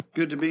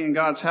good to be in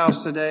God's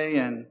house today,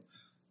 and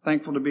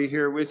thankful to be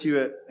here with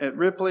you at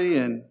Ripley,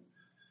 and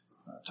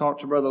talked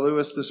to Brother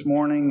Lewis this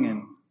morning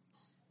and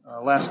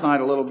last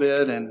night a little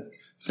bit, and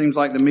seems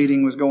like the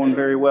meeting was going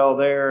very well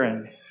there,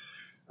 and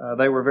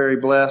they were very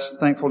blessed.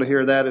 Thankful to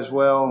hear that as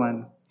well,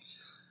 and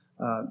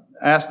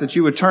ask that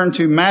you would turn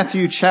to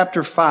Matthew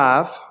chapter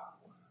 5.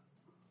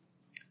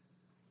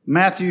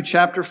 Matthew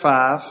chapter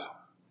 5,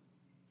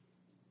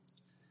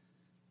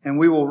 and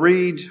we will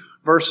read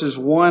verses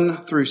 1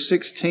 through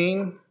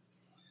 16,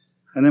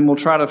 and then we'll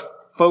try to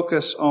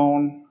focus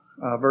on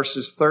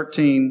verses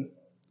 13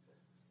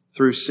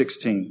 through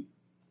 16.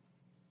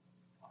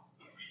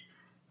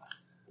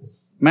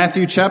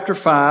 Matthew chapter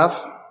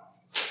 5,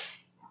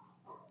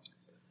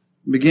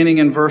 beginning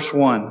in verse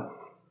 1.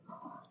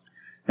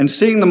 And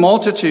seeing the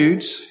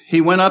multitudes,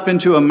 he went up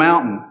into a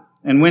mountain,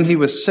 and when he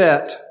was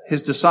set,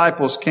 his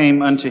disciples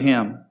came unto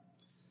him.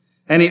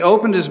 And he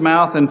opened his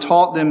mouth and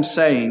taught them,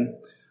 saying,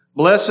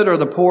 Blessed are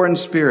the poor in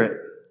spirit,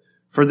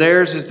 for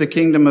theirs is the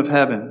kingdom of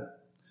heaven.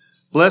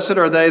 Blessed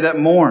are they that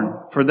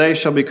mourn, for they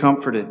shall be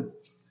comforted.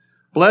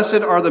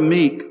 Blessed are the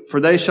meek, for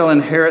they shall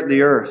inherit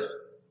the earth.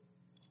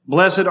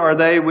 Blessed are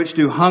they which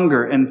do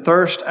hunger and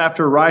thirst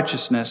after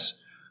righteousness,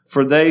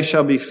 for they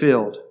shall be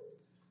filled.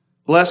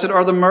 Blessed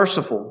are the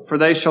merciful, for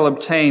they shall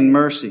obtain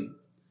mercy.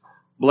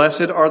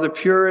 Blessed are the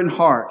pure in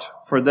heart,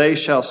 for they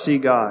shall see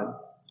God.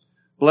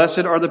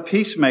 Blessed are the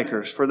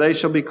peacemakers, for they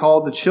shall be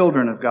called the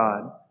children of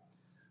God.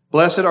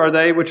 Blessed are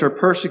they which are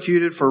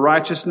persecuted for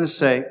righteousness'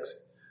 sakes,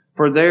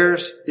 for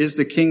theirs is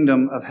the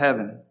kingdom of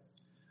heaven.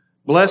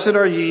 Blessed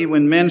are ye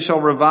when men shall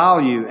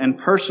revile you and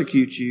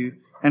persecute you,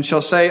 and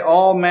shall say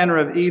all manner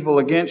of evil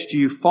against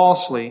you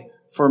falsely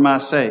for my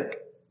sake.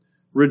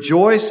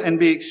 Rejoice and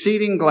be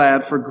exceeding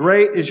glad, for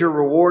great is your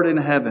reward in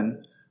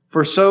heaven,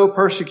 for so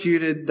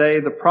persecuted they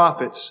the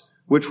prophets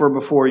which were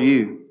before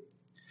you.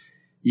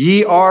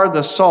 Ye are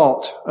the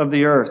salt of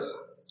the earth.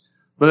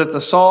 But if the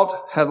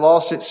salt hath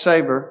lost its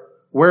savor,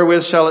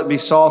 wherewith shall it be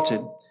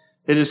salted?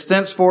 It is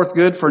thenceforth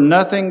good for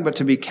nothing but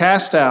to be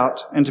cast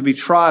out and to be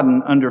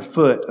trodden under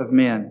foot of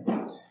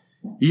men.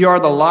 Ye are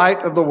the light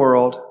of the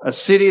world. A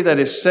city that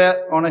is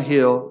set on a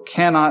hill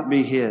cannot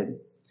be hid.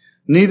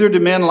 Neither do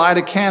men light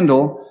a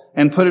candle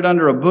and put it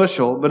under a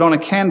bushel, but on a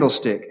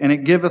candlestick, and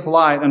it giveth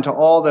light unto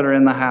all that are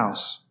in the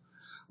house.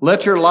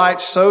 Let your light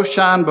so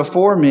shine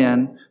before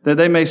men that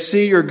they may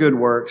see your good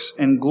works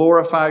and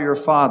glorify your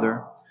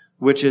Father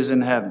which is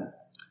in heaven.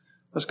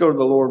 Let's go to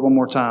the Lord one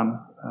more time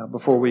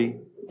before we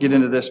get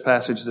into this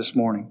passage this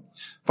morning.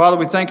 Father,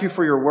 we thank you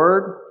for your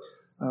word.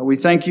 We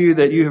thank you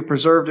that you have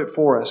preserved it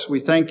for us. We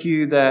thank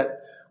you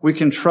that we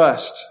can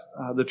trust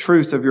the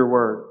truth of your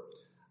word,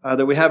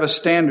 that we have a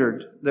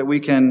standard that we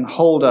can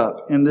hold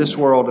up in this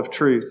world of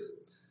truth,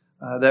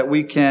 that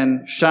we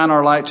can shine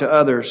our light to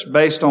others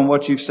based on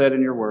what you've said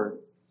in your word.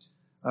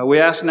 We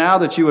ask now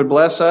that you would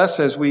bless us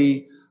as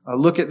we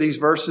look at these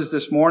verses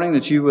this morning,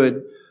 that you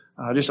would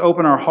just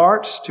open our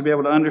hearts to be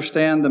able to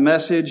understand the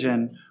message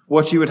and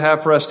what you would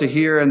have for us to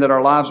hear, and that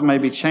our lives may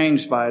be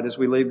changed by it as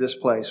we leave this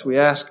place. We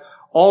ask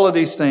all of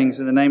these things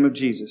in the name of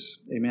Jesus.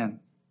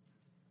 Amen.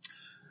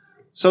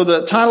 So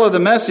the title of the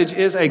message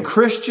is A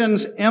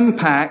Christian's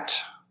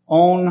Impact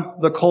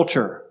on the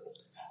Culture.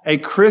 A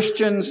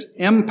Christian's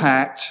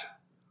Impact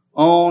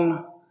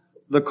on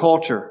the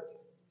Culture.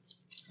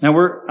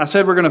 Now I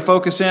said we're going to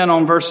focus in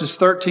on verses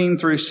 13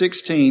 through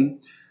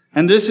 16.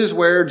 And this is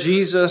where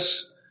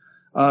Jesus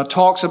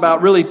talks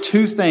about really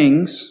two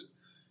things.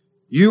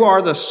 You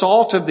are the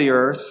salt of the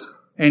earth,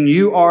 and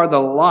you are the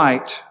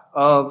light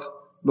of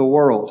the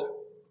world.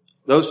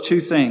 Those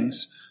two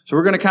things. So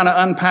we're going to kind of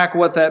unpack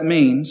what that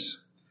means.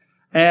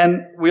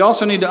 And we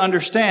also need to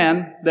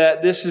understand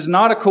that this is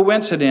not a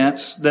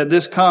coincidence that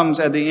this comes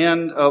at the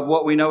end of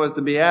what we know as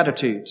the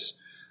Beatitudes.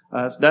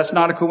 That's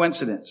not a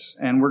coincidence.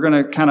 And we're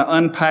going to kind of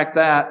unpack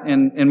that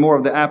in more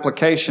of the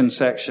application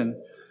section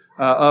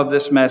of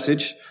this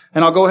message.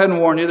 And I'll go ahead and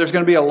warn you, there's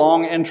going to be a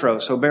long intro,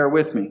 so bear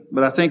with me.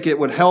 But I think it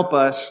would help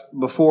us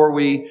before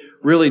we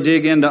really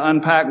dig in to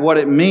unpack what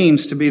it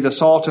means to be the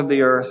salt of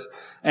the earth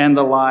and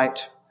the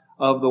light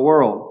of the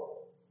world.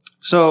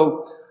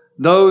 So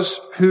those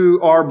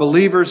who are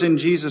believers in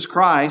Jesus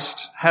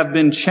Christ have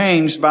been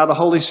changed by the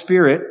Holy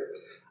Spirit,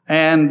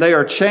 and they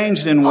are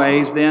changed in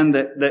ways then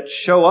that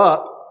show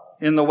up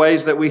in the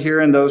ways that we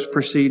hear in those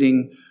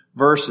preceding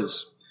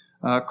verses.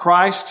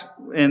 Christ,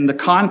 in the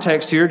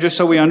context here, just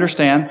so we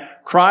understand,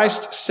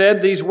 Christ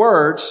said these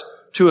words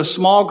to a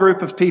small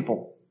group of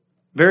people.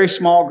 Very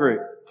small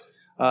group.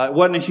 It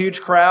wasn't a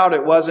huge crowd.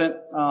 It wasn't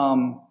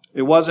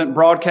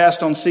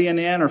broadcast on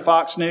CNN or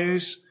Fox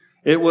News.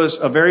 It was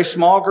a very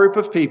small group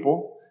of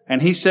people.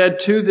 And he said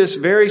to this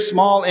very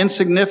small,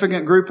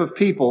 insignificant group of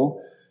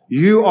people,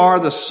 you are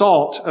the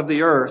salt of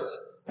the earth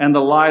and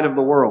the light of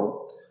the world.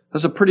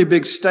 That's a pretty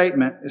big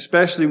statement,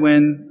 especially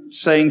when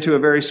saying to a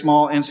very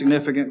small,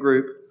 insignificant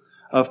group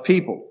of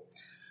people.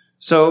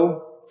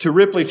 So, to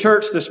Ripley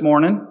Church this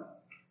morning,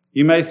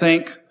 you may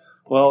think,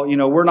 well,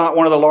 we're not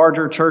one of the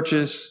larger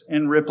churches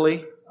in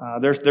Ripley.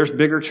 There's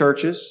bigger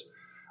churches.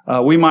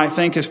 We might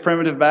think as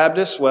primitive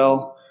Baptists,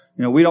 well,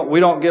 we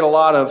don't get a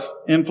lot of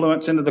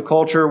influence into the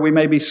culture. We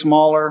may be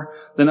smaller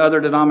than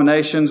other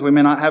denominations. We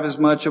may not have as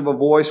much of a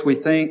voice, we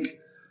think.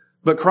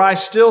 But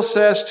Christ still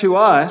says to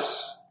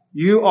us,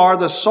 you are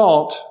the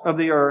salt of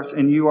the earth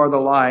and you are the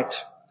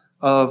light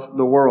of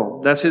the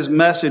world. That's his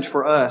message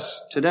for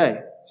us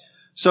today.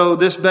 So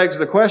this begs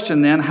the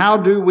question then, how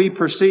do we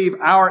perceive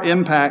our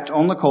impact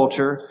on the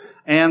culture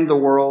and the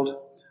world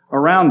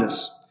around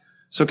us?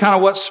 So kind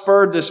of what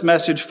spurred this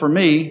message for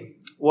me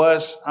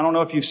was, I don't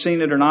know if you've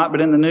seen it or not,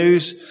 but in the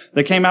news,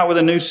 they came out with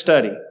a new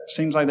study.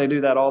 Seems like they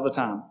do that all the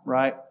time,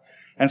 right?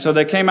 And so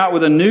they came out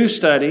with a new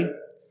study,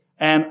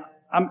 and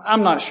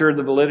I'm not sure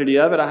the validity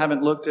of it. I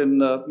haven't looked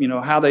in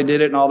how they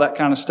did it and all that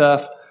kind of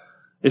stuff.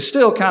 It's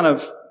still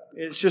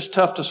it's just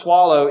tough to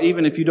swallow,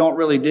 even if you don't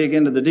really dig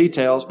into the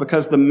details,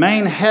 because the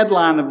main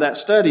headline of that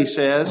study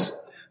says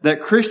that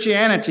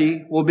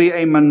Christianity will be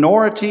a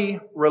minority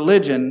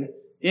religion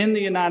in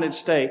the United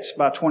States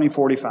by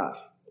 2045.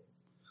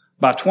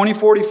 By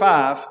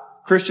 2045,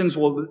 Christians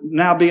will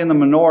now be in the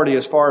minority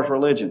as far as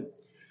religion.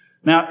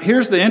 Now,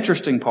 here's the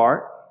interesting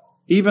part.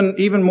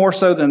 Even more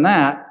so than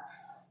that,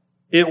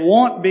 it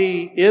won't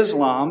be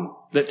Islam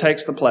that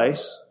takes the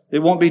place. It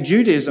won't be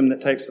Judaism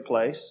that takes the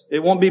place.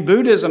 It won't be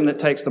Buddhism that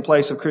takes the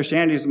place of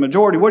Christianity as the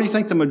majority. What do you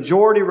think the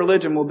majority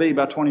religion will be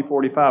by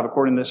 2045,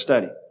 according to this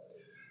study?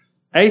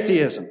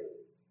 Atheism.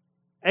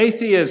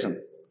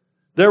 Atheism.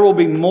 There will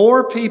be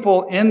more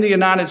people in the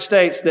United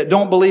States that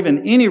don't believe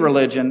in any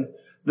religion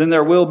than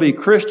there will be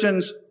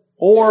Christians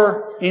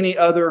or any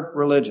other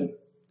religion.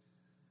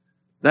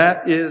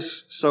 That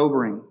is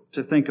sobering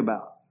to think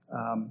about.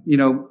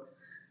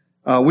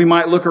 We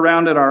might look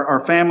around at our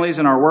families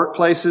and our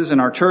workplaces and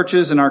our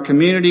churches and our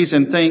communities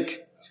and think,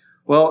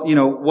 well,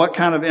 what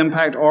kind of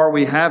impact are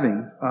we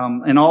having?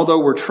 And although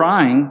we're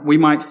trying, we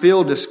might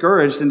feel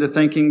discouraged into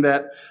thinking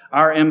that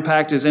our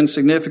impact is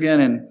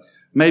insignificant, and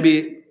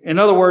maybe, in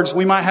other words,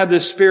 we might have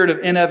this spirit of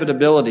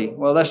inevitability.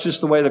 Well, that's just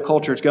the way the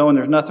culture is going.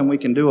 There's nothing we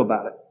can do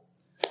about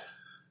it.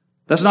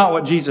 That's not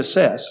what Jesus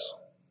says.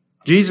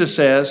 Jesus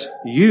says,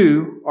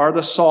 you are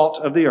the salt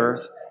of the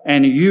earth,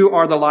 and you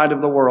are the light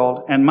of the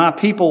world, and my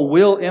people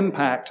will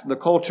impact the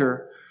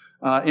culture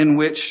in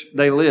which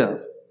they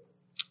live.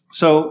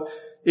 So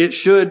it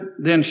should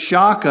then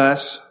shock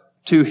us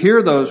to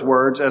hear those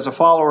words as a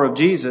follower of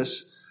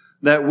Jesus,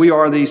 that we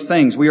are these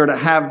things. We are to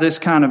have this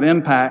kind of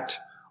impact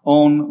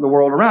on the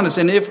world around us.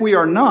 And if we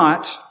are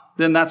not,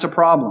 then that's a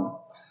problem.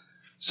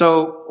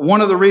 So one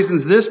of the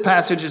reasons this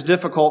passage is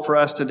difficult for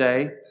us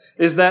today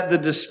is that the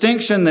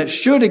distinction that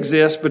should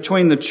exist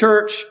between the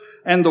church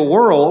and the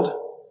world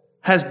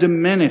has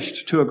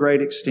diminished to a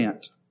great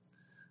extent.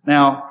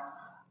 Now,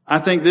 I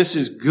think this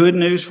is good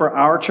news for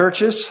our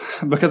churches,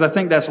 because I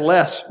think that's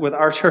less with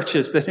our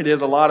churches than it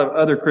is a lot of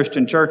other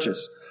Christian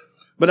churches.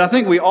 But I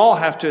think we all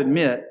have to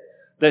admit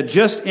that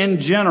just in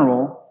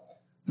general,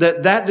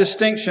 that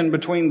distinction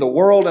between the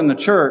world and the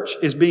church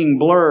is being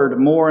blurred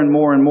more and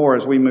more and more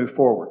as we move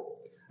forward.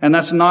 And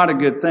that's not a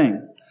good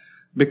thing.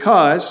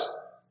 Because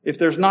if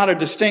there's not a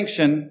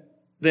distinction,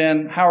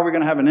 then how are we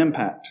going to have an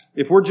impact?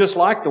 If we're just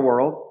like the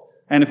world,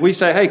 and if we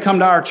say, hey, come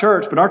to our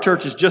church, but our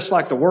church is just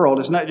like the world,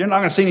 you're not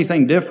going to see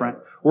anything different.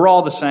 We're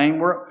all the same.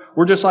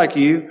 We're just like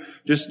you.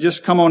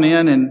 Just come on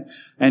in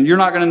and you're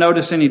not going to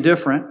notice any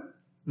different.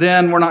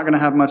 Then we're not going to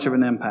have much of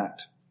an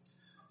impact.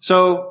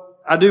 So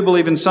I do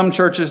believe in some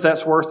churches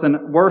that's worse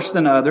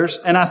than others.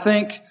 And I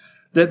think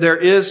that there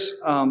is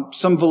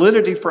some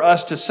validity for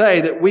us to say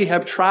that we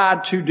have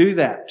tried to do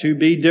that, to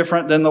be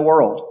different than the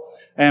world.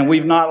 And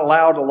we've not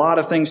allowed a lot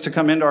of things to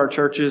come into our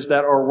churches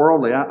that are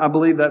worldly. I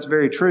believe that's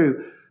very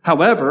true.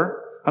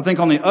 However, I think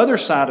on the other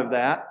side of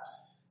that,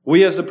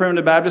 we as the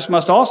Primitive Baptists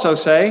must also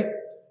say,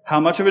 how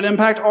much of an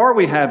impact are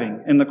we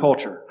having in the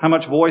culture? How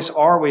much voice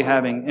are we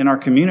having in our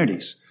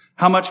communities?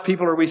 How much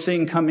people are we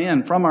seeing come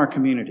in from our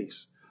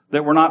communities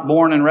that were not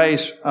born and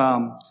raised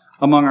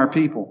among our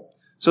people?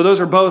 So those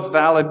are both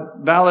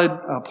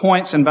valid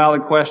points and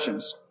valid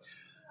questions.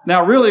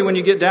 Now, really, when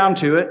you get down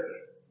to it,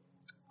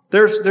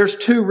 there's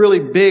two really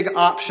big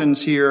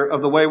options here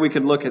of the way we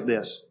could look at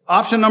this.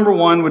 Option number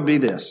one would be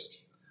this.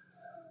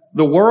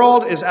 The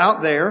world is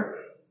out there.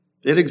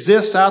 It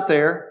exists out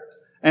there.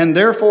 And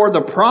therefore,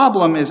 the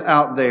problem is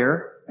out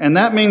there. And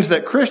that means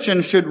that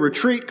Christians should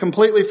retreat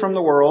completely from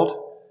the world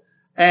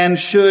and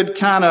should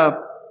kind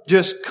of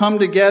just come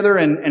together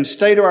and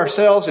stay to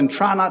ourselves and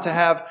try not to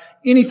have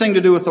anything to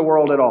do with the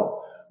world at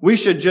all. We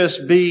should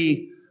just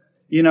be,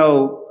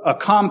 a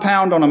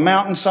compound on a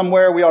mountain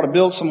somewhere. We ought to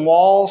build some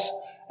walls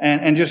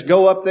and just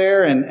go up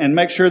there and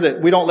make sure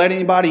that we don't let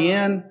anybody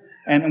in.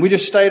 And we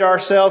just stay to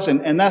ourselves,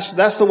 and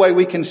that's the way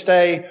we can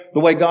stay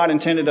the way God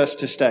intended us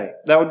to stay.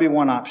 That would be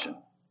one option.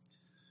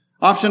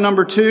 Option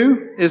number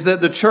two is that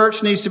the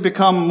church needs to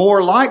become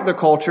more like the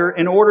culture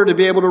in order to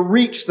be able to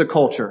reach the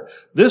culture.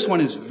 This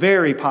one is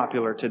very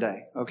popular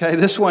today. Okay,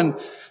 this one,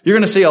 you're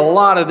going to see a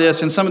lot of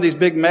this in some of these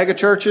big mega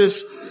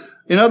churches.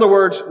 In other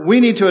words, we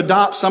need to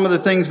adopt some of the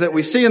things that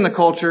we see in the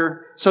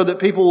culture so that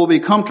people will be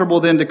comfortable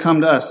then to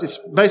come to us. It's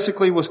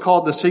basically what's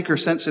called the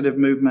seeker-sensitive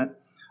movement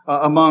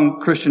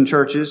among Christian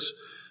churches.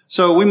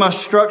 So we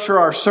must structure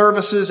our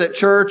services at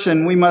church,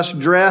 and we must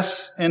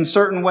dress in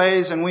certain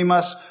ways, and we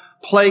must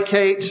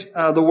placate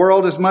the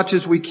world as much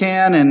as we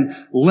can and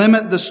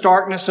limit the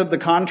starkness of the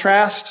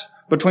contrast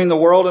between the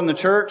world and the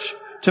church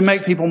to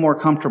make people more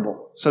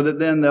comfortable so that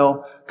then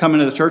they'll come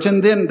into the church.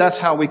 And then that's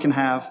how we can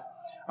have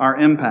our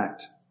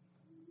impact.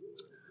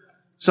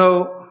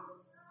 So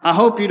I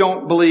hope you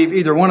don't believe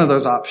either one of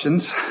those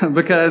options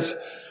because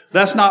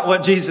that's not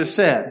what Jesus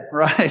said,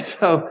 right?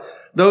 So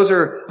those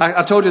are,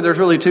 I told you there's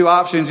really two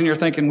options and you're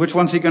thinking, which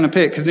one's he going to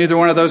pick? Because neither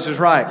one of those is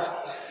right.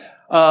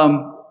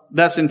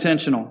 That's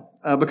intentional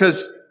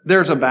because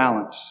there's a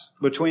balance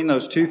between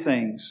those two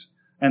things.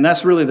 And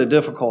that's really the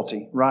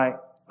difficulty, right?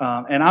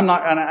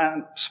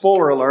 And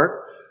spoiler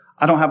alert,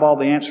 I don't have all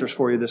the answers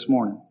for you this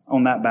morning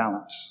on that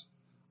balance,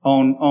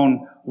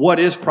 on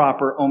what is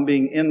proper on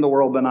being in the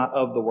world but not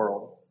of the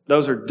world.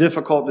 Those are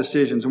difficult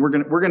decisions, and we're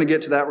going to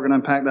get to that. We're going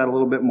to unpack that a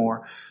little bit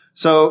more.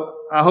 So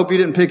I hope you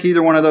didn't pick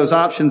either one of those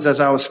options as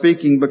I was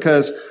speaking,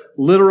 because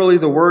literally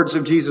the words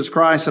of Jesus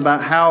Christ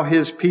about how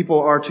his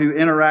people are to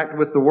interact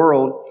with the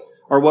world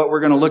are what we're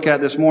going to look at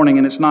this morning,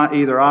 and it's not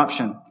either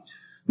option.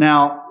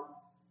 Now,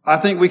 I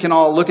think we can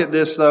all look at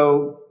this,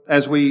 though,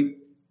 as we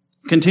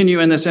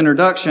continue in this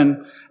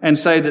introduction and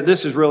say that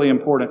this is really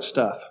important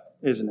stuff,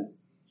 isn't it?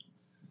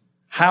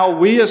 How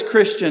we as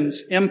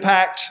Christians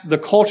impact the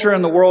culture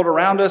and the world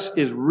around us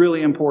is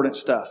really important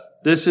stuff.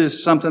 This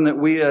is something that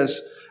we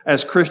as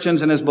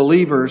Christians and as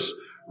believers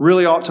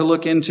really ought to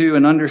look into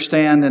and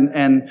understand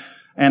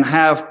and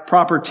have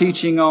proper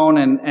teaching on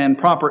and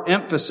proper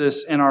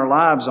emphasis in our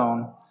lives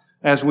on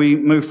as we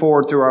move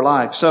forward through our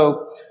life.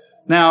 So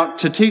now,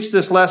 to teach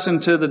this lesson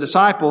to the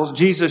disciples,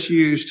 Jesus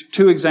used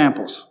two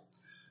examples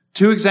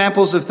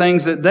of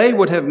things that they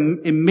would have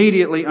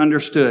immediately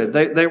understood.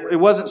 It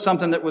wasn't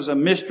something that was a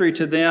mystery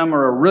to them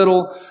or a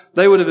riddle.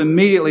 They would have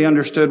immediately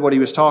understood what he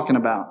was talking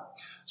about.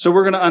 So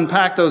we're going to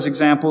unpack those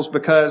examples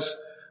because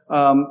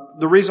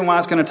the reason why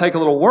it's going to take a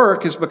little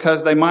work is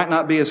because they might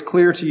not be as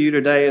clear to you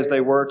today as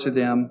they were to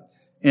them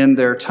in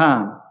their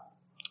time.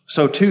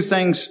 So two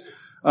things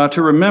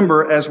to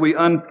remember as we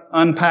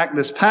unpack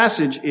this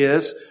passage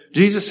is,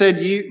 Jesus said,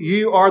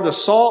 you are the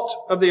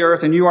salt of the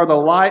earth and you are the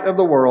light of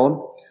the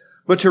world.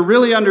 But to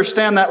really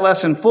understand that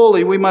lesson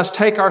fully, we must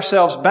take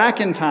ourselves back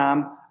in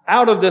time,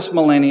 out of this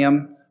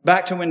millennium,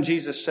 back to when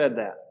Jesus said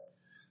that.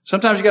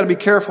 Sometimes you got to be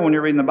careful when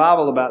you're reading the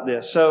Bible about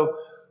this. So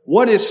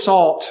what is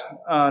salt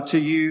to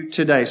you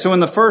today? So in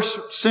the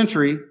first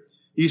century,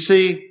 you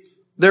see,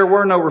 there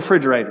were no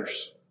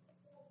refrigerators.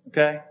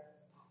 Okay?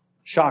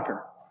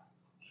 Shocker.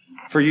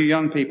 For you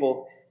young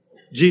people,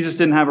 Jesus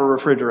didn't have a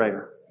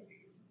refrigerator.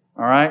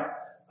 All right?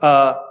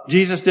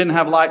 Jesus didn't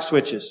have light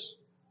switches.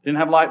 Didn't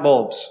have light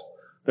bulbs.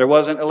 There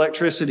wasn't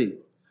electricity.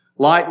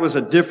 Light was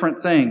a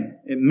different thing.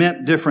 It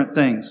meant different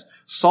things.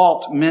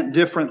 Salt meant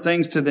different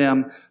things to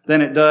them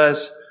than it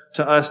does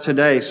to us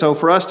today. So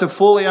for us to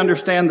fully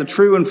understand the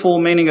true and full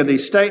meaning of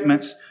these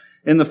statements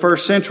in the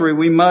first century,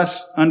 we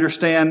must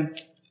understand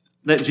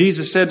that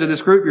Jesus said to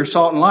this group, you're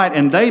salt and light,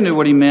 and they knew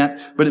what he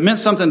meant, but it meant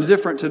something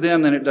different to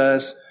them than it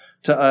does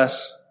to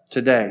us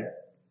today.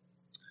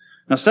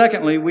 Now,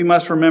 secondly, we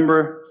must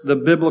remember the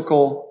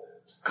biblical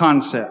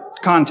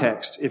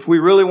context. If we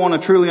really want to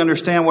truly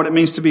understand what it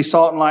means to be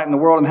salt and light in the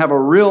world and have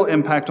a real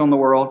impact on the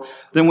world,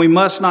 then we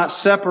must not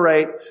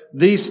separate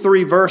these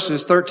three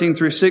verses, 13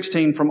 through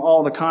 16, from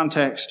all the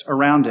context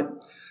around it.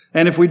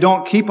 And if we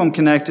don't keep them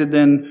connected,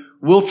 then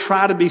we'll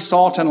try to be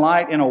salt and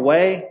light in a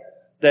way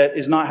that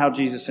is not how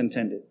Jesus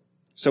intended.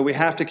 So we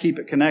have to keep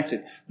it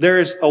connected. There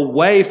is a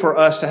way for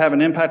us to have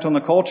an impact on the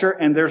culture,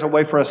 and there's a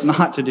way for us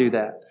not to do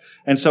that.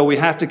 And so we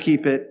have to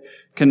keep it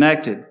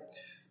connected.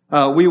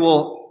 We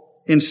will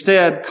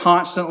instead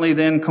constantly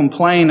then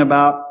complain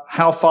about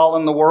how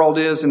fallen the world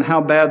is and how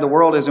bad the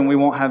world is, and we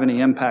won't have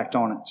any impact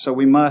on it. So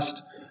we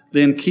must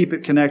then keep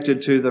it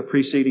connected to the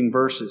preceding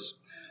verses.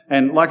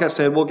 And like I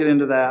said, we'll get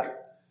into that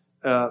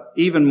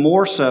even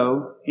more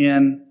so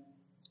in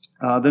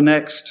the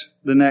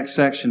next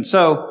section.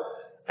 So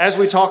as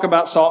we talk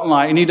about salt and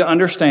light, you need to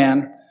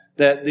understand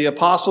that the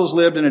apostles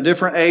lived in a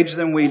different age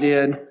than we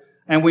did,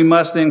 and we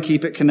must then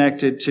keep it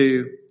connected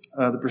to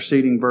the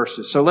preceding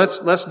verses. So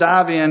let's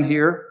dive in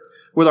here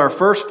with our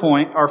first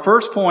point. Our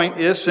first point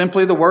is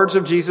simply the words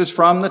of Jesus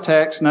from the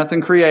text,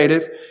 nothing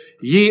creative.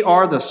 Ye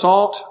are the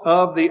salt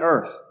of the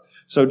earth.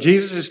 So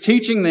Jesus is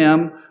teaching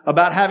them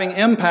about having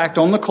impact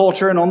on the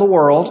culture and on the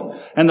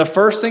world. And the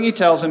first thing he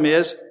tells them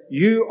is,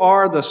 you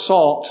are the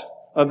salt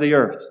of the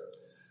earth.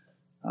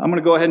 I'm going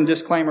to go ahead and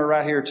disclaimer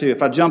right here too.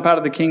 If I jump out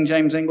of the King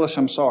James English,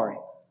 I'm sorry.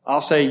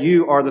 I'll say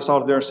you are the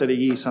salt of the earth instead of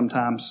ye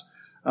sometimes.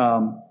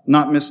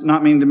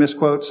 Not meaning to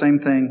misquote, same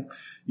thing.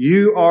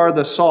 You are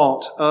the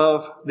salt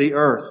of the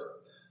earth.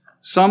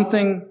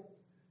 Something,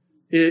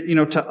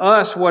 to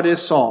us, what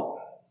is salt?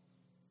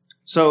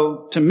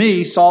 So to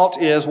me,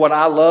 salt is what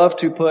I love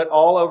to put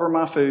all over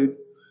my food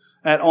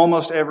at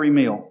almost every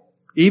meal.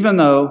 even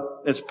though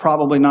it's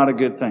probably not a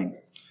good thing.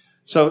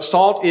 So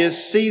salt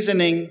is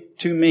seasoning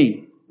to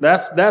me.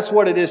 That's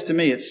what it is to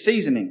me. It's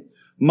seasoning.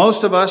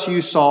 Most of us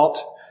use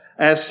salt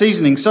as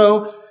seasoning.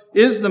 So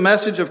is the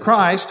message of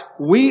Christ,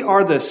 we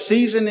are the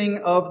seasoning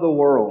of the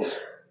world.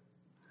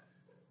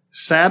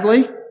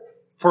 Sadly,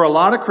 for a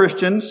lot of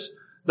Christians,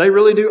 they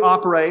really do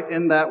operate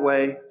in that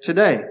way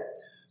today.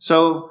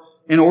 So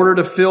in order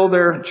to fill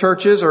their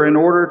churches or in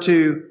order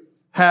to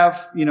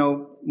have,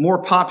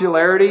 more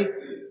popularity,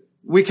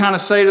 we kind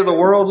of say to the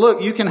world,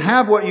 look, you can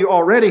have what you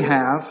already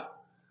have,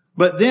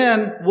 but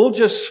then we'll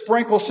just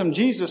sprinkle some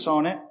Jesus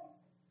on it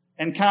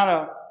and kind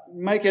of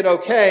make it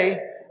okay,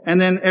 and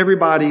then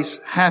everybody's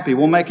happy.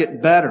 We'll make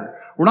it better.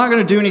 We're not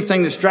going to do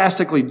anything that's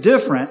drastically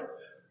different,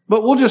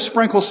 but we'll just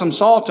sprinkle some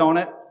salt on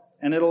it,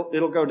 and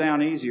it'll go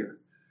down easier.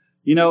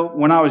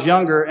 When I was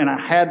younger and I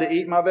had to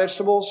eat my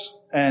vegetables,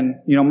 and,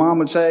 Mom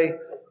would say,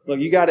 look,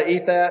 you got to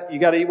eat that. You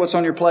got to eat what's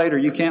on your plate or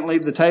you can't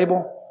leave the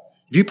table.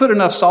 If you put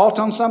enough salt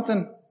on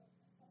something,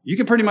 you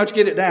can pretty much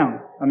get it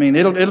down. I mean,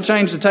 it'll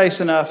change the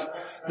taste enough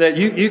that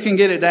you can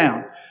get it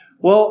down.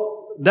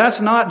 Well,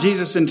 that's not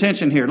Jesus'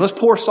 intention here. Let's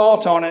pour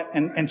salt on it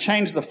and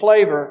change the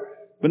flavor,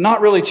 but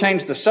not really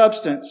change the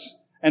substance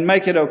and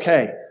make it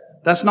okay.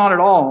 That's not at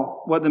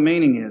all what the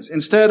meaning is.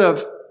 Instead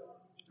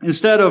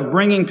of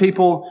bringing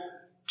people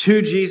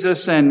to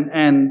Jesus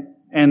and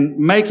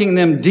making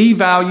them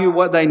devalue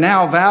what they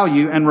now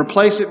value and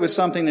replace it with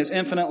something that's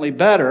infinitely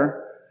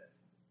better,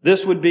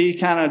 this would be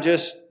kind of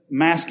just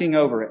masking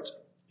over it.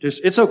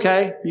 It's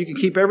okay. You can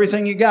keep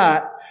everything you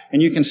got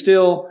and you can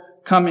still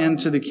come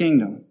into the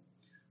kingdom.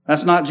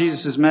 That's not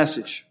Jesus'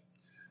 message.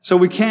 So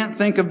we can't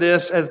think of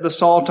this as the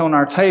salt on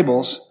our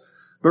tables,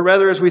 but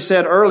rather, as we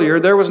said earlier,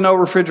 there was no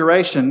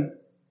refrigeration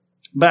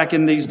back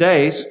in these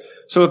days.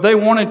 So if they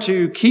wanted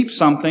to keep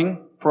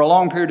something for a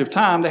long period of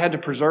time, they had to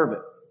preserve it.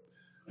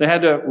 They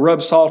had to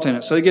rub salt in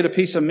it. So they get a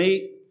piece of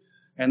meat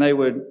and they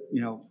would,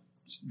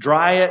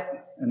 dry it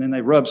and then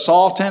they rub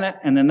salt in it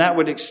and then that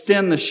would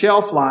extend the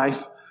shelf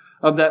life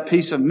of that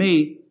piece of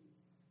meat.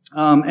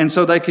 And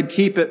so they could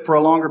keep it for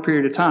a longer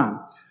period of time.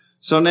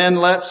 So then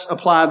let's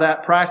apply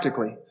that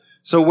practically.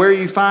 So where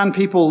you find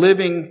people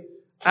living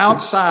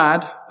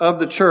outside of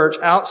the church,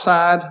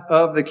 outside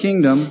of the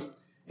kingdom,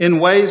 in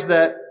ways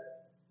that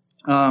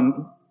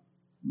the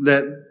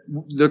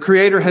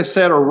Creator has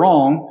said are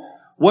wrong,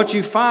 what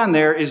you find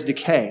there is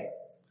decay.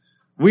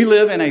 We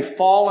live in a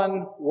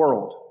fallen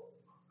world,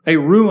 a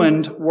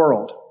ruined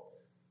world.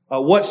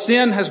 What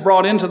sin has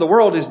brought into the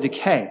world is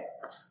decay.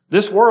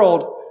 This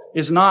world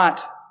is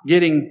not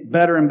getting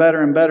better and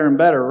better and better and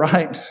better,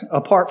 right?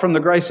 Apart from the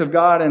grace of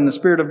God and the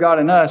Spirit of God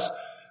in us,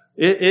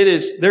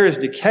 there is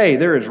decay,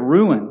 there is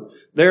ruin,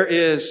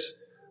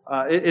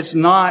 it's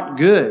not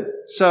good.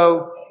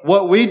 So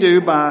what we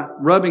do by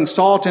rubbing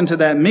salt into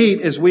that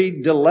meat is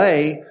we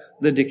delay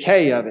the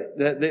decay of it.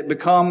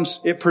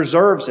 It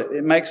preserves it.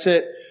 It makes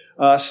it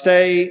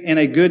stay in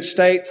a good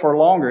state for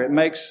longer. It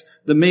makes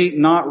the meat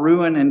not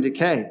ruin and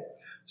decay.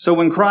 So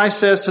when Christ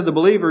says to the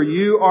believer,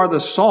 you are the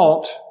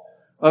salt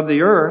of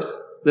the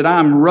earth that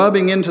I'm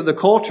rubbing into the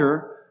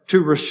culture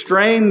to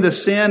restrain the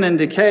sin and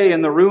decay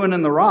and the ruin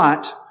and the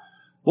rot,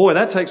 boy,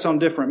 that takes on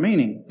different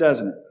meaning,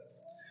 doesn't it?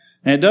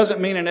 And it doesn't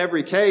mean in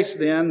every case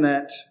then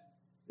that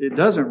it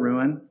doesn't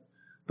ruin,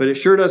 but it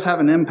sure does have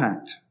an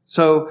impact.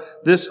 So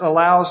this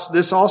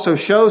also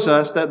shows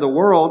us that the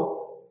world,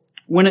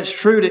 when it's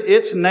true to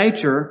its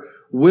nature,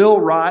 will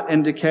rot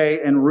and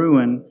decay and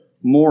ruin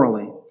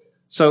morally.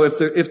 So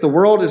if the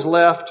world is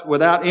left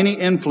without any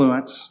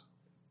influence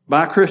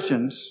by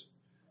Christians,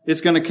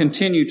 it's going to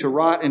continue to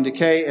rot and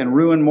decay and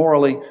ruin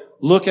morally.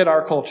 Look at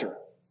our culture.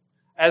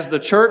 As the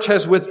church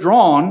has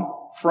withdrawn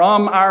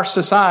from our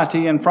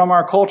society and from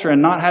our culture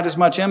and not had as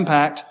much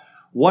impact,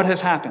 what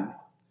has happened?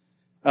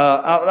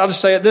 I'll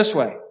just say it this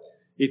way.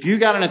 If you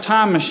got in a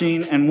time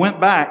machine and went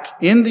back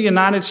in the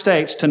United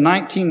States to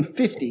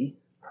 1950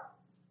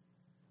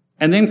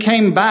 and then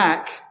came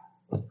back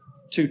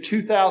to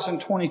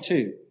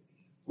 2022,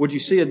 would you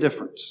see a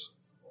difference?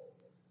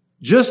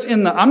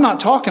 I'm not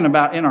talking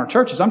about in our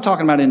churches, I'm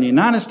talking about in the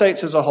United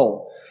States as a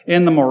whole.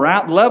 In the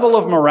level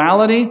of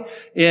morality,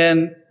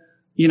 in,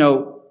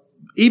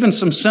 even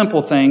some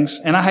simple things,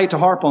 and I hate to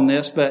harp on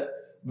this, but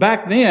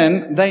back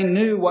then, they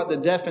knew what the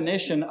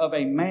definition of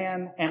a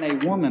man and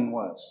a woman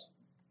was.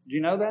 Do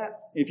you know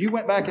that? If you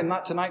went back to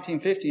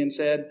 1950 and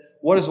said,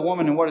 what is a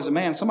woman and what is a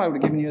man, somebody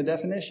would have given you a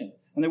definition,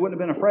 and they wouldn't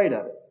have been afraid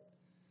of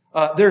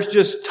it. There's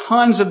just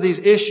tons of these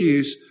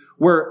issues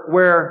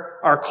where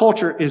our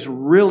culture is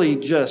really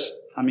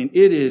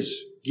it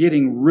is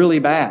getting really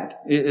bad.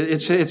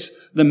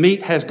 The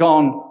meat has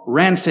gone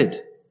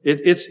rancid.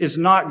 It's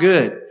not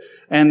good.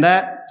 And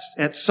that,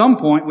 at some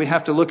point, we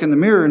have to look in the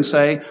mirror and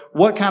say,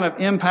 what kind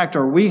of impact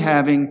are we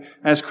having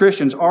as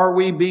Christians? Are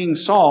we being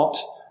salt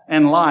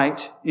and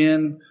light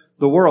in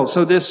the world?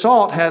 So this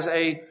salt has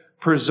a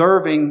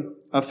preserving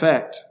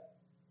effect.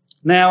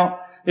 Now,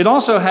 it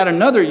also had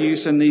another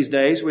use in these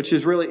days, which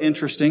is really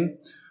interesting.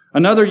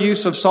 Another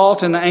use of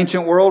salt in the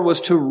ancient world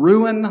was to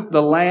ruin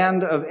the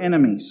land of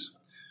enemies.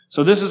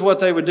 So this is what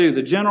they would do.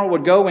 The general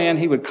would go in,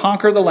 he would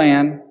conquer the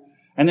land,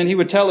 and then he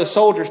would tell his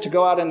soldiers to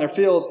go out in their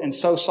fields and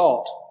sow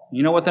salt.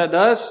 You know what that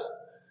does?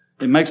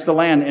 It makes the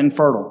land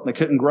infertile. They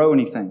couldn't grow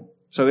anything.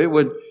 So it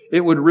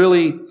would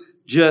really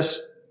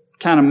just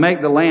kind of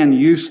make the land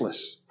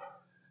useless.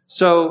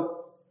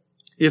 So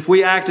if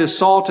we act as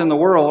salt in the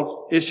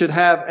world, it should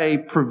have a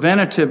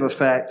preventative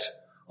effect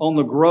on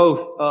the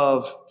growth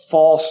of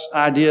false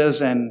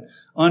ideas and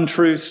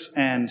untruths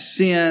and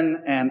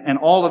sin and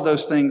all of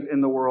those things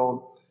in the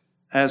world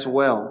as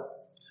well.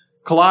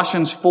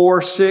 Colossians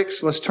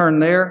 4:6, let's turn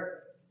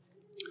there.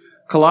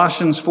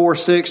 Colossians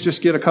 4:6,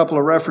 just get a couple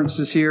of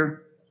references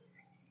here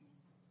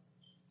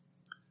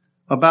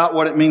about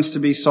what it means to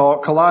be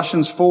salt.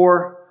 Colossians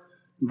 4,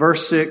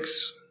 verse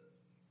 6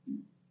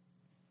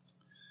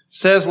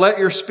 says, "Let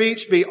your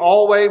speech be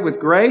always with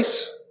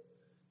grace,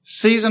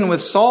 seasoned with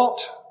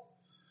salt,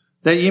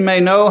 that ye may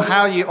know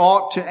how ye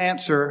ought to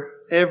answer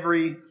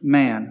every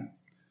man."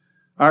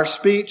 Our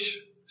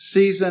speech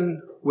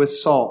seasoned with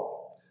salt.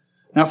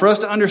 Now, for us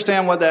to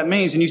understand what that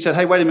means, and you said,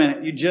 hey, wait a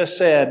minute, you just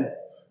said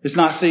it's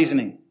not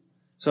seasoning.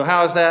 So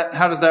how does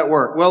that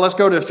work? Well, let's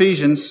go to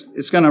Ephesians.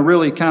 It's going to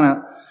really kind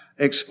of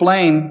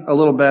explain a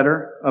little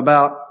better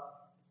about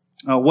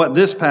what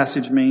this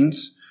passage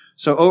means.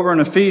 So over in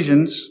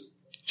Ephesians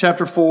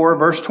chapter 4,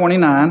 verse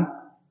 29,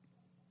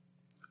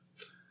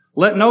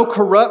 "Let no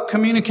corrupt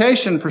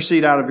communication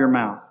proceed out of your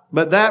mouth,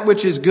 but that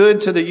which is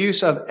good to the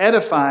use of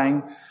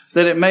edifying,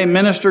 that it may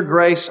minister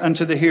grace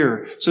unto the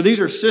hearer." So these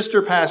are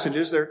sister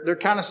passages. They're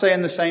kind of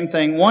saying the same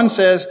thing. One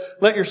says,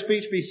 let your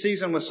speech be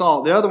seasoned with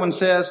salt. The other one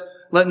says,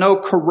 let no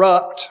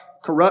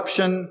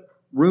corruption,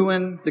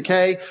 ruin,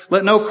 decay,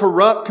 let no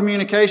corrupt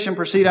communication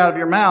proceed out of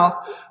your mouth,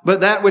 but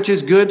that which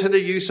is good to the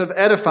use of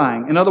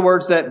edifying. In other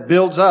words, that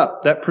builds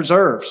up, that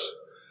preserves.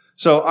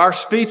 So our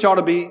speech ought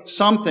to be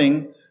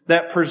something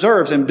that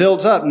preserves and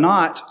builds up,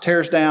 not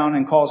tears down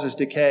and causes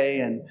decay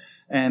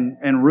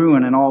and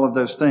ruin and all of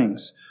those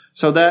things.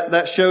 So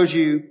that shows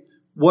you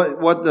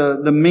what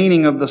the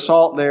meaning of the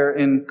salt there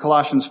in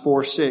Colossians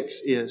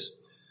 4:6 is.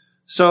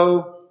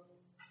 So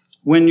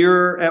when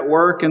you're at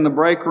work in the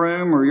break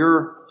room, or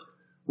you're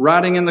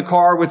riding in the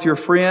car with your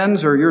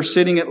friends, or you're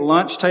sitting at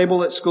lunch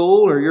table at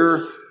school, or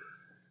you're,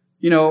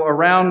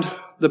 around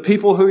the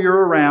people who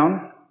you're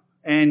around,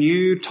 and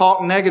you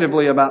talk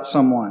negatively about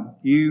someone,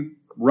 you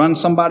run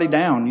somebody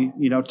down,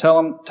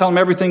 tell them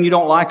everything you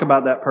don't like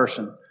about that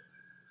person.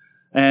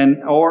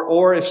 And,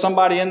 or if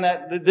somebody in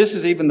that, this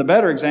is even the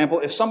better example,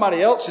 if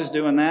somebody else is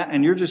doing that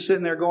and you're just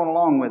sitting there going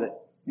along with it,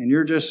 and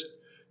you're just,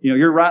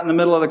 you're right in the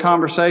middle of the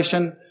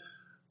conversation.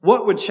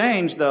 What would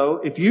change though,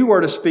 if you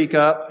were to speak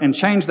up and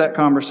change that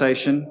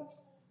conversation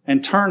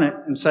and turn it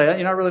and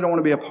say, I really don't want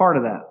to be a part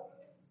of that.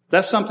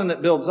 That's something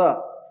that builds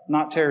up,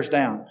 not tears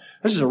down.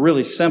 This is a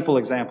really simple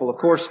example. Of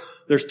course,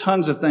 there's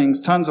tons of things,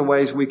 tons of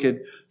ways we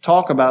could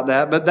talk about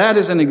that, but that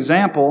is an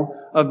example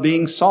of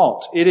being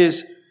salt. It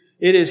is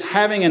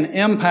having an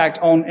impact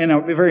in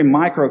a very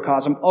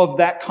microcosm of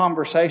that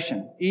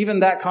conversation. Even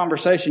that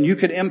conversation, you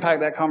could impact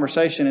that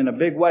conversation in a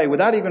big way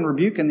without even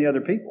rebuking the other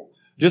people.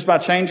 Just by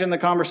changing the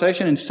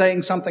conversation and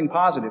saying something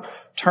positive,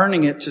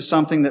 turning it to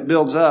something that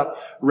builds up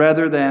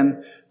rather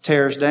than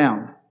tears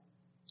down.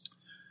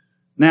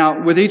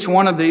 Now, with each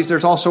one of these,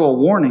 there's also a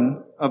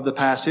warning of the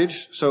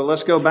passage. So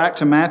let's go back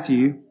to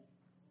Matthew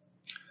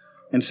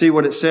and see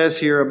what it says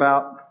here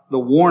about the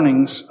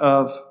warnings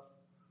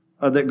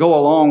that go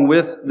along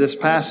with this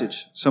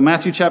passage. So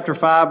Matthew chapter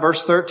 5,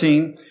 verse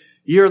 13,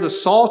 "Ye are the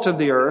salt of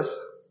the earth."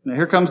 Now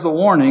here comes the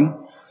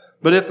warning.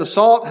 "But if the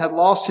salt hath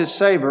lost his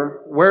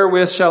savor,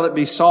 wherewith shall it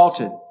be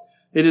salted?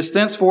 It is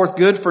thenceforth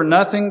good for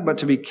nothing but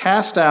to be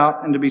cast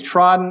out and to be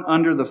trodden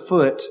under the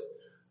foot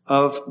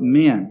of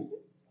men."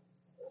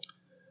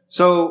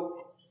 So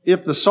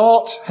if the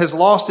salt has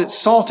lost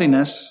its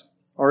saltiness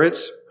or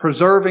its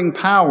preserving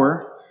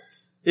power,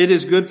 it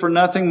is good for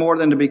nothing more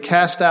than to be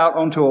cast out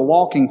onto a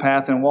walking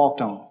path and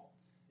walked on.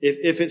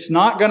 If it's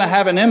not going to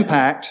have an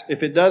impact,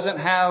 if it doesn't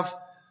have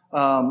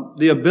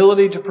the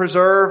ability to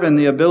preserve and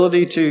the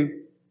ability to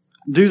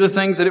do the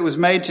things that it was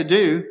made to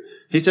do,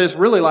 he says,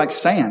 really like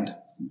sand.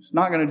 It's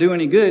not going to do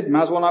any good. You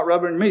might as well not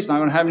rub it in me. It's not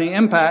going to have any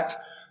impact.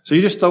 So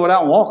you just throw it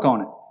out and walk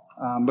on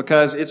it,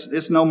 because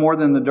it's no more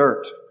than the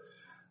dirt.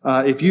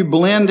 If you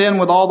blend in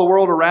with all the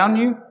world around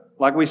you,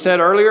 like we said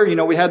earlier,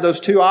 we had those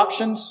two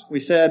options. We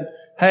said,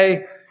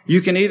 hey, you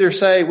can either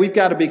say we've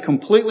got to be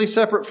completely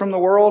separate from the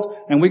world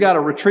and we got to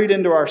retreat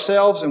into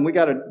ourselves and we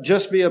got to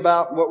just be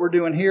about what we're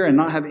doing here and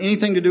not have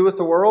anything to do with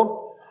the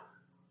world.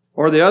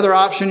 Or the other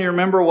option, you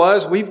remember,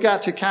 was we've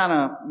got to kind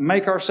of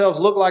make ourselves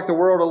look like the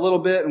world a little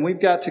bit, and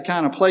we've got to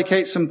kind of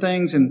placate some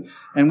things, and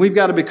we've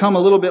got to become a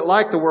little bit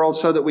like the world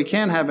so that we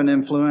can have an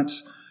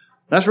influence.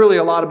 That's really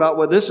a lot about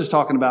what this is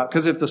talking about.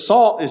 Because if the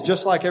salt is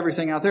just like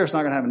everything out there, it's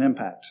not going to have an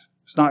impact.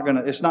 It's not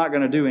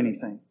going to do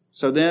anything.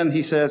 So then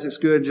he says it's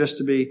good just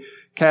to be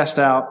cast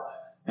out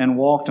and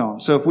walked on.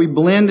 So if we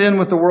blend in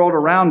with the world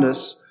around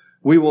us,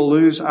 we will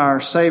lose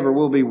our savor.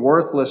 We'll be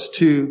worthless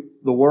to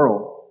the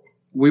world.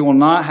 We will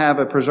not have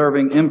a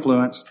preserving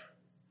influence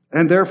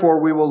And therefore,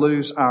 we will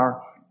lose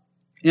our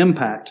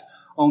impact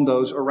on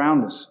those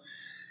around us.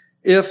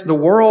 If the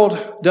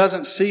world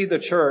doesn't see the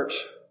church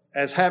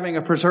as having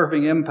a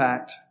preserving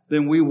impact,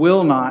 then we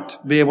will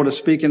not be able to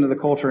speak into the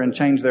culture and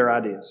change their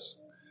ideas.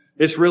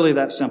 It's really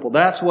that simple.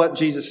 That's what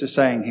Jesus is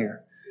saying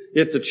here.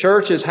 If the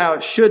church is how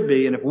it should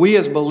be, and if we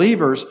as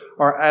believers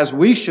are as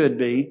we should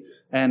be,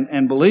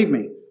 and believe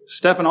me,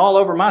 stepping all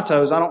over my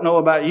toes, I don't know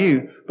about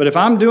you, but if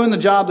I'm doing the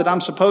job that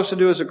I'm supposed to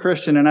do as a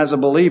Christian and as a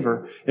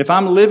believer, if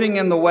I'm living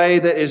in the way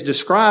that is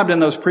described in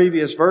those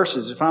previous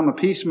verses, if I'm a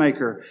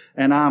peacemaker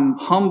and I'm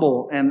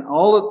humble and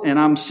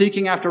I'm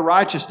seeking after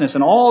righteousness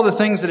and all the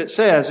things that it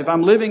says, if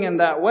I'm living in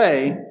that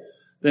way,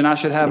 then I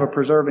should have a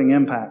preserving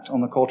impact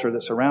on the culture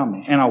that's around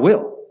me. And I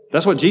will.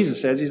 That's what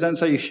Jesus says. He doesn't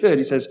say you should.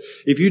 He says,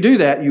 if you do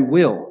that, you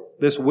will.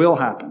 This will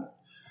happen.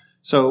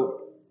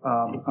 So,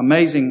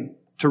 amazing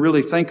to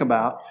really think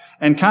about,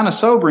 and kind of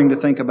sobering to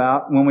think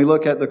about when we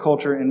look at the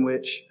culture in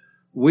which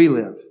we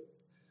live.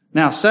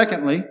 Now,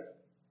 secondly,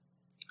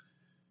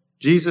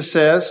 Jesus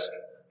says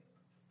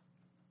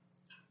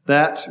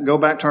that, go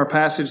back to our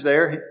passage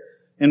there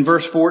in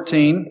verse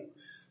 14,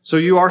 so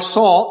you are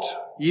salt,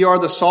 ye are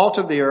the salt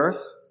of the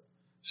earth.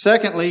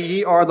 Secondly,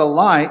 ye are the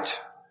light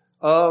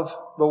of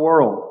the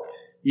world.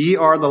 Ye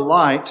are the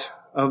light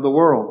of the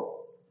world.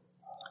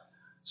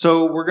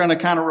 So we're going to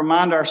kind of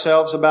remind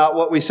ourselves about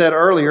what we said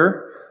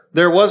earlier.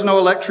 There was no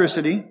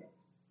electricity.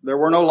 There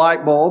were no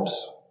light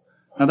bulbs.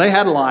 Now, they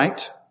had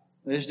light.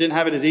 They just didn't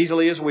have it as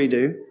easily as we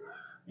do.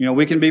 You know,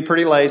 we can be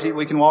pretty lazy.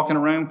 We can walk in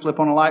a room, flip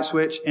on a light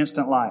switch,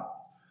 instant light.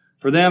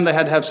 For them, they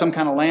had to have some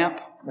kind of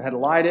lamp. They had to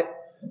light it.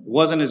 It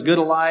wasn't as good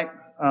a light.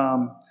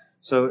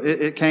 So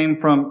it came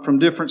from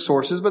different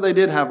sources, but they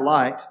did have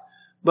light.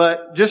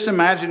 But just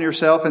imagine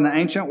yourself in the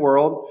ancient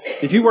world.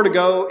 If you were to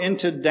go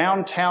into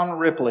downtown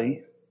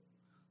Ripley,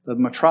 the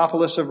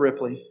metropolis of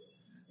Ripley,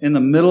 in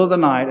the middle of the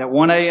night at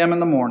 1 a.m. in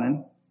the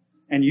morning,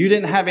 and you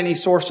didn't have any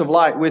source of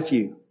light with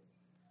you,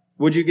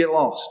 would you get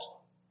lost?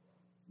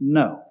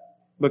 No.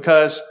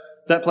 Because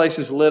that place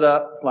is lit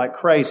up like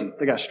crazy.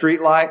 They got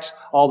street lights.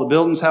 All the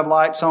buildings have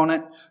lights on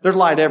it. There's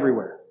light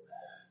everywhere.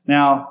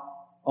 Now,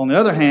 on the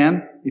other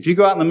hand, if you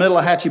go out in the middle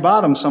of Hatchie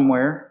Bottom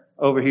somewhere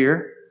over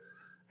here,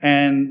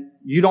 and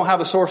you don't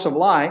have a source of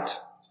light,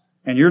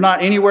 and you're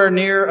not anywhere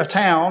near a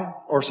town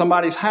or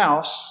somebody's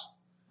house,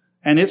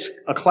 and it's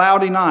a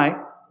cloudy night,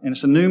 and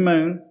it's a new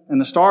moon, and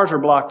the stars are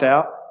blocked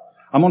out,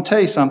 I'm going to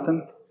tell you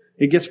something.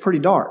 It gets pretty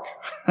dark.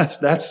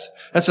 That's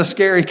a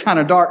scary kind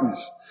of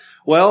darkness.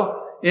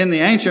 Well, in the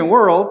ancient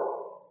world,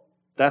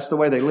 that's the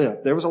way they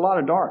lived. There was a lot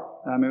of dark.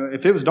 I mean,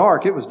 if it was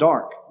dark, it was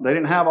dark. They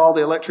didn't have all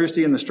the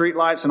electricity and the street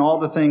lights and all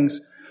the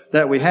things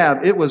that we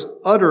have. It was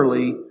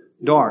utterly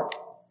dark.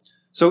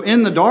 So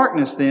in the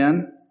darkness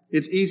then,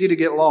 it's easy to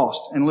get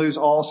lost and lose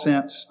all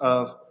sense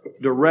of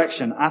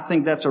direction. I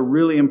think that's a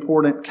really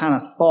important kind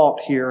of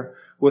thought here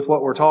with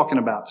what we're talking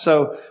about.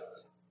 So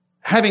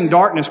having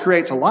darkness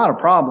creates a lot of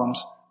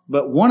problems,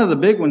 but one of the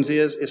big ones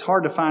is it's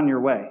hard to find your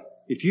way.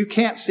 If you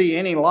can't see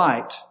any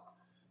light,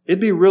 it'd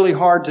be really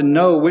hard to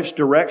know which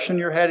direction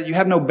you're headed. You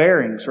have no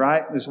bearings,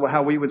 right? This is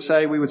how we would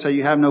say. We would say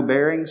you have no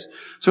bearings.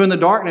 So in the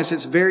darkness,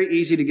 it's very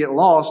easy to get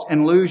lost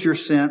and lose your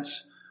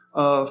sense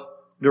of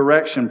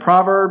direction.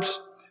 Proverbs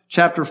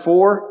chapter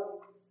 4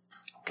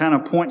 kind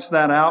of points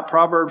that out.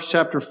 Proverbs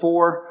chapter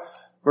 4,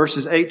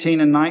 verses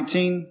 18 and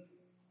 19.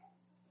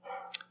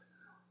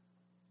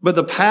 But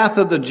the path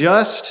of the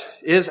just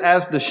is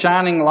as the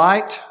shining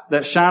light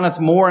that shineth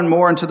more and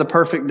more into the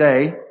perfect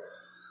day.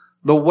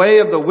 The way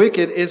of the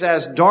wicked is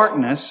as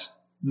darkness.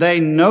 They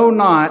know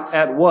not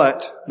at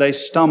what they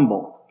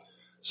stumble.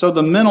 So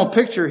the mental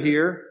picture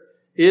here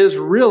is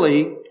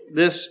really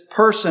this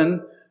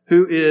person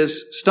who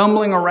is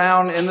stumbling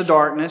around in the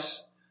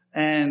darkness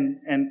and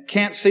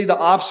can't see the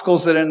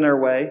obstacles that are in their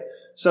way.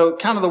 So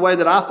kind of the way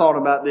that I thought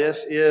about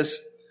this is,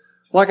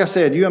 like I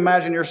said, you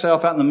imagine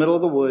yourself out in the middle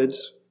of the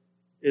woods.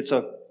 It's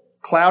a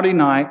cloudy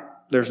night.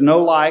 There's no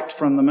light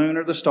from the moon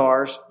or the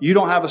stars. You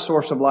don't have a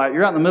source of light.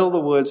 You're out in the middle of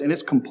the woods, and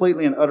it's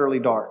completely and utterly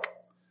dark.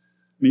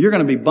 I mean, you're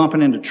going to be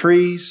bumping into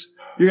trees.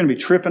 You're going to be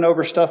tripping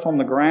over stuff on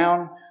the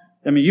ground.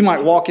 I mean, you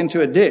might walk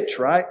into a ditch,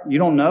 right? You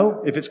don't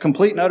know. If it's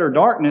complete and utter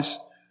darkness,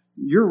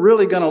 you're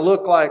really going to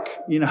look like,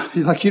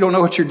 like you don't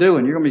know what you're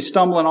doing. You're going to be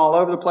stumbling all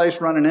over the place,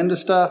 running into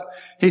stuff.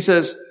 He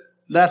says,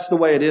 that's the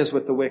way it is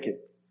with the wicked.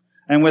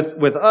 And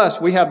with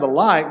us, we have the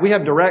light. We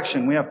have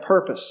direction. We have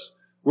purpose.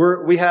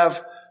 We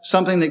have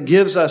something that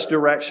gives us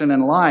direction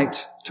and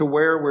light to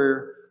where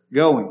we're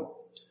going.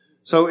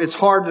 So it's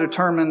hard to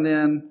determine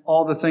then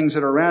all the things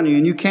that are around you,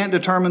 and you can't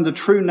determine the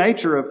true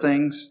nature of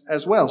things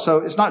as well. So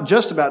it's not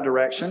just about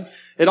direction.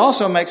 It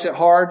also makes it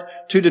hard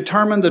to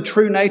determine the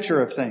true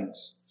nature of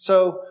things.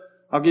 So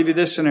I'll give you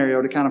this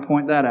scenario to kind of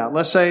point that out.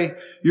 Let's say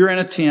you're in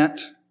a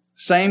tent,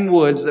 same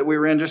woods that we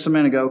were in just a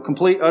minute ago,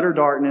 complete utter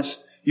darkness.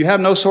 You have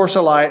no source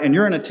of light, and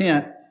you're in a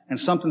tent, and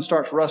something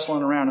starts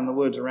rustling around in the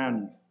woods around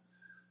you.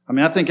 I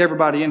mean, I think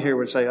everybody in here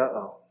would say,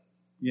 uh-oh,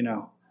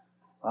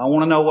 I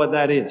want to know what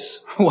that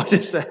is. What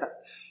is that?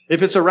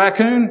 If it's a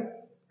raccoon,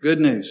 good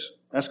news.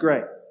 That's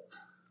great.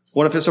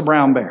 What if it's a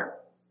brown bear?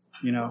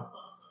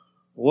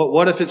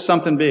 What if it's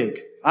something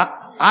big?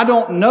 I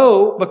don't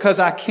know because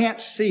I can't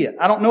see it.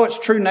 I don't know its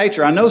true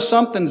nature. I know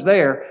something's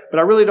there, but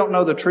I really don't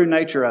know the true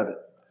nature of it.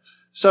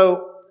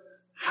 So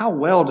how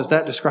well does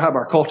that describe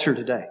our culture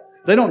today?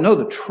 They don't know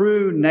the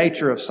true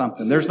nature of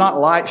something. There's not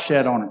light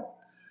shed on it.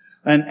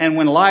 And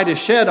when light is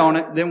shed on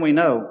it, then we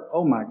know,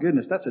 oh my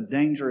goodness, that's a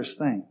dangerous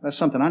thing. That's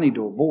something I need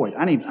to avoid.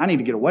 I need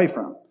to get away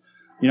from.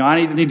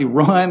 I need to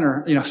run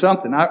or,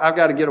 something. I've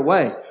got to get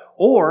away.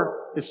 Or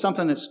it's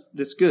something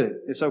that's good.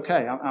 It's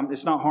okay.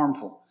 It's not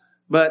harmful.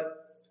 But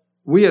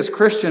we as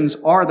Christians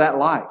are that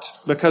light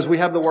because we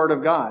have the Word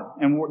of God.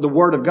 And the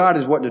Word of God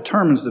is what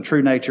determines the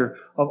true nature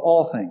of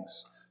all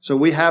things. So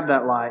we have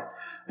that light.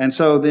 And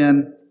so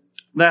then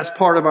that's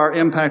part of our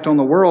impact on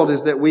the world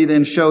is that we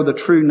then show the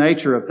true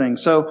nature of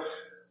things. So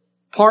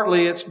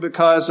partly it's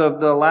because of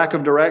the lack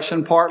of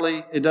direction.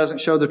 Partly it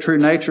doesn't show the true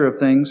nature of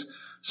things.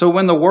 So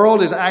when the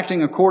world is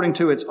acting according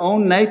to its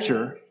own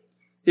nature,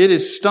 it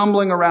is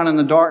stumbling around in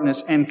the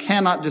darkness and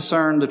cannot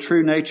discern the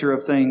true nature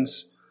of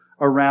things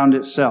around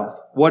itself.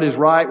 What is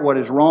right, what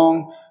is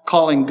wrong,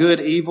 calling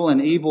good evil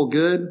and evil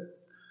good.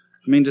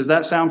 Does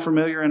that sound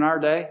familiar in our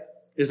day?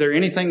 Is there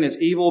anything that's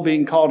evil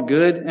being called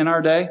good in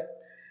our day?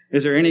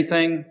 Is there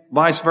anything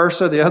vice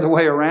versa, the other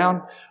way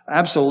around?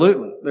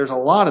 Absolutely. There's a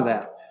lot of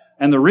that.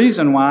 And the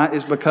reason why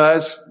is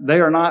because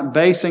they are not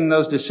basing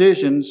those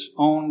decisions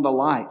on the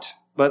light,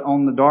 but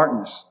on the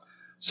darkness.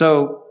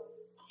 So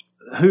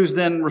whose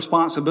then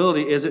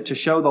responsibility is it to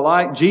show the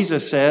light?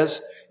 Jesus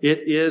says it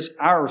is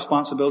our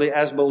responsibility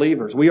as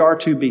believers. We are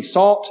to be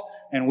salt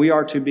and we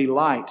are to be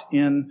light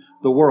in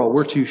the world.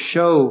 We're to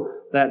show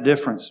that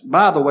difference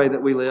by the way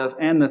that we live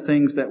and the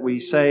things that we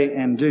say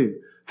and do,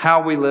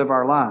 how we live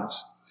our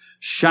lives.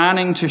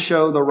 Shining to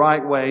show the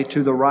right way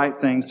to the right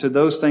things, to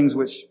those things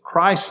which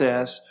Christ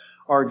says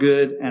are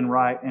good and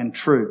right and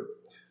true.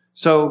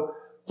 So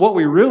what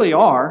we really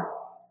are,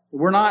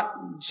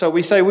 so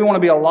we say we want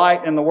to be a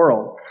light in the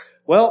world.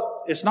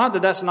 Well, it's not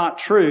that that's not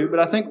true, but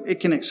I think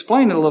it can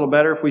explain it a little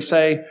better if we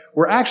say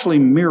we're actually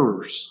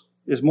mirrors,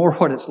 is more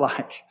what it's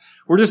like.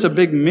 We're just a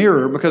big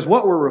mirror because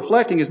what we're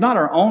reflecting is not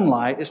our own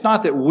light. It's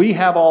not that we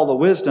have all the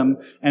wisdom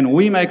and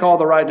we make all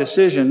the right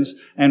decisions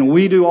and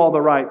we do all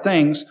the right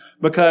things,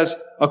 because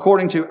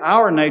according to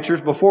our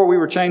natures, before we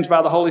were changed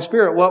by the Holy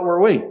Spirit, what were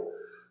we?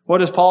 What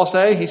does Paul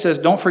say? He says,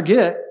 don't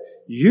forget,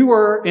 you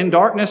were in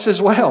darkness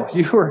as well.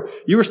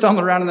 You were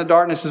stumbling around in the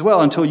darkness as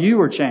well until you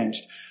were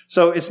changed.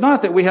 So it's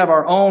not that we have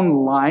our own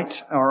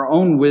light, our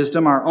own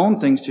wisdom, our own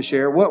things to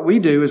share. What we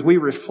do is we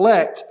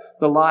reflect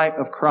the light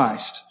of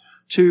Christ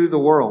to the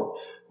world.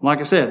 Like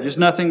I said, just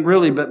nothing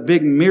really but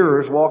big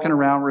mirrors walking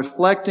around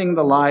reflecting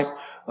the light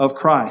of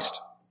Christ.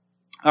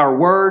 Our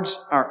words,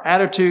 our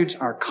attitudes,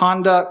 our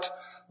conduct,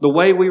 the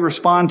way we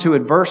respond to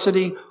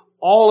adversity,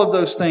 all of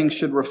those things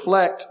should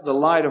reflect the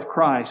light of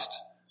Christ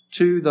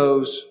to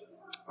those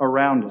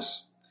around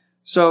us.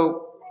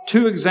 So,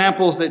 2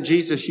 examples that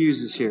Jesus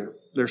uses here.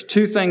 There's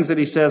 2 things that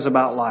he says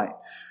about light.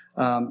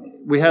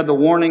 We had the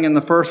warning in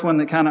the first one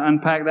that kind of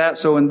unpacked that.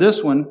 So in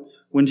this one,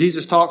 when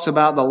Jesus talks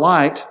about the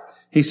light,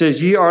 he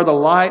says, ye are the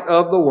light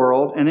of the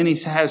world. And then he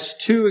has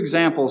 2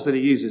 examples that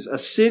he uses. A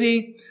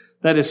city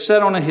that is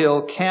set on a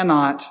hill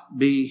cannot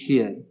be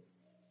hid.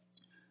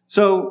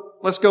 So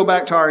let's go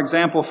back to our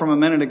example from a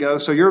minute ago.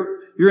 So you're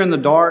in the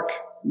dark,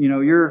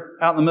 you're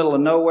out in the middle of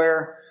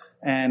nowhere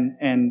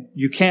and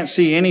you can't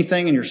see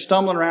anything and you're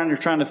stumbling around, you're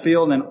trying to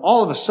feel, and then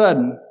all of a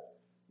sudden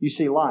you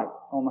see light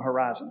on the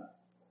horizon.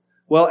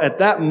 Well, at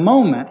that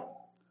moment,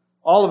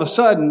 all of a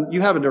sudden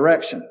you have a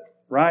direction,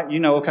 right?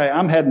 Okay,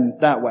 I'm heading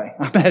that way.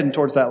 I'm heading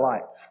towards that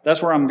light.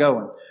 That's where I'm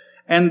going.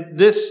 And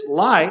this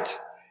light,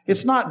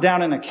 it's not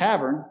down in a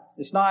cavern.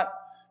 It's not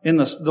in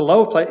the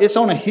low place. It's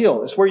on a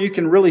hill. It's where you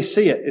can really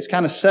see it. It's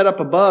kind of set up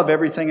above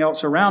everything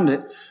else around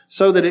it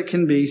so that it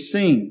can be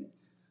seen.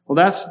 Well,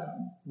 that's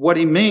what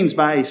he means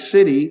by a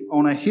city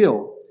on a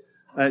hill.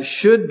 It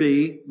should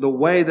be the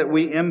way that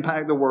we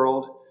impact the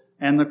world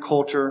and the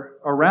culture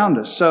around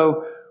us.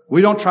 So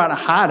we don't try to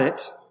hide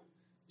it.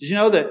 Did you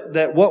know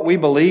that what we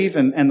believe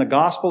and the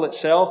gospel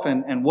itself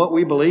and what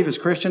we believe as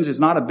Christians is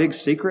not a big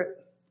secret?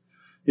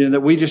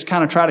 That we just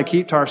kind of try to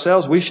keep to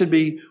ourselves. We should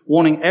be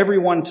wanting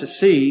everyone to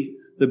see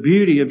the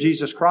beauty of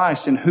Jesus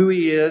Christ and who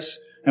he is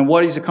and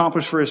what he's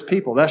accomplished for his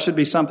people. That should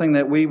be something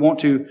that we want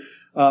to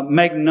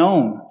make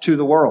known to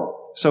the world.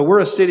 So we're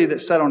a city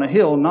that's set on a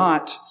hill,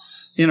 not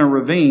in a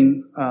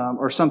ravine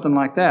or something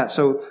like that.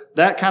 So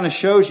that kind of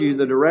shows you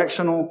the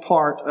directional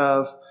part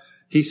of,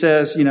 he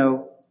says,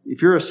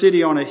 if you're a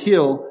city on a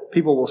hill,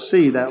 people will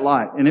see that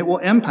light and it will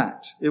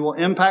impact. It will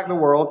impact the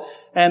world.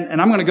 And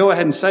I'm going to go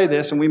ahead and say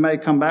this, and we may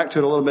come back to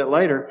it a little bit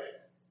later.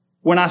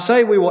 When I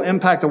say we will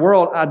impact the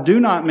world, I do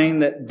not mean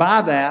that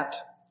by that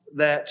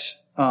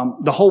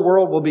the whole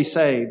world will be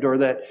saved or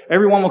that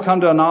everyone will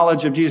come to a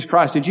knowledge of Jesus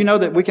Christ. Did you know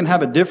that we can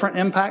have a different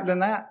impact than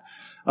that?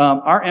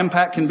 Our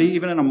impact can be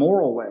even in a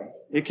moral way.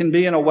 It can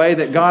be in a way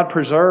that God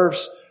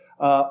preserves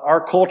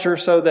our culture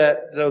so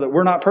that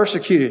we're not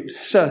persecuted.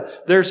 So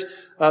there's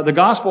the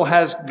gospel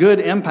has good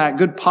impact,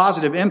 good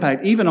positive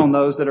impact, even on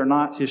those that are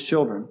not his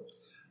children.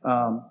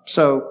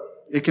 So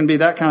it can be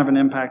that kind of an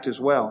impact as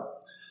well.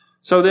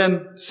 So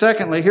then,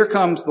 secondly, here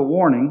comes the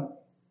warning.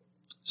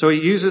 So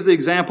he uses the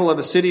example of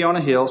a city on a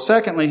hill.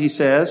 Secondly, he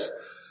says,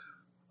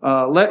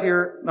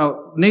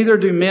 neither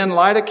do men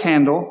light a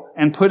candle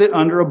and put it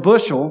under a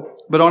bushel,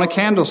 but on a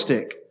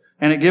candlestick,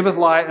 and it giveth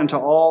light unto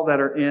all that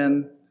are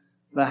in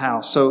the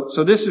house.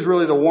 So this is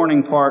really the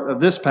warning part of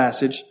this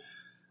passage.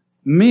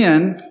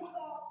 Men,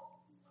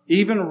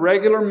 even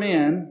regular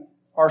men,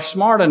 are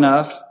smart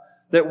enough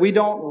that we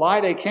don't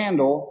light a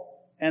candle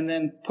and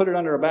then put it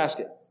under a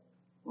basket.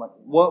 Like,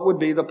 what would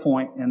be the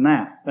point in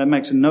that? That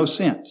makes no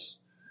sense.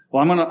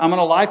 Well, I'm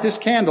gonna light this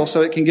candle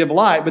so it can give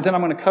light, but then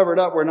I'm gonna cover it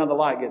up where another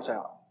light gets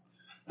out.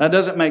 That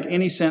doesn't make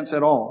any sense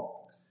at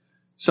all.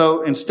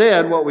 So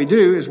instead, what we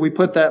do is we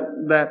put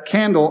that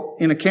candle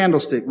in a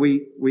candlestick.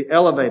 We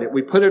elevate it.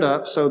 We put it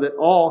up so that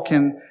all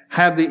can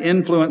have the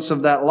influence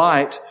of that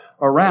light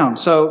around.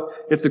 So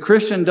if the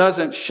Christian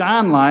doesn't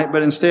shine light,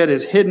 but instead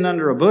is hidden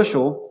under a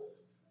bushel,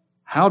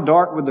 how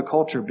dark would the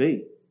culture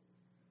be?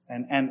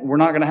 And we're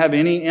not going to have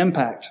any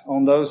impact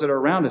on those that are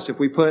around us if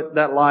we put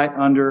that light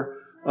under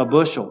a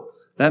bushel.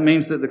 That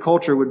means that the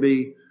culture would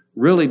be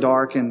really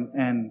dark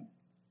and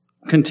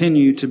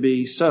continue to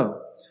be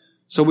so.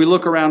 So we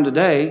look around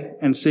today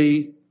and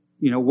see,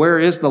 where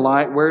is the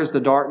light? Where is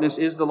the darkness?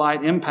 Is the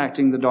light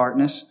impacting the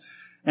darkness?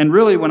 And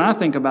really, when I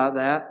think about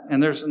that,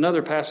 and there's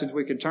another passage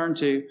we could turn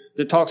to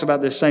that talks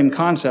about this same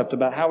concept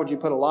about how would you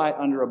put a light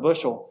under a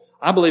bushel.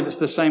 I believe it's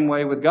the same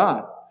way with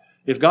God.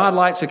 If God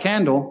lights a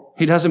candle,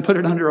 he doesn't put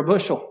it under a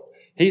bushel.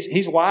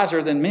 He's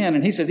wiser than men,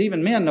 and he says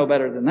even men know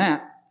better than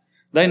that.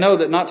 They know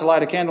that not to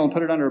light a candle and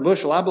put it under a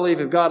bushel. I believe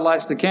if God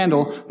lights the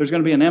candle, there's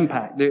going to be an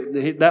impact.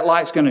 That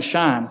light's going to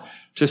shine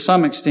to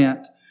some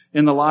extent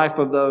in the life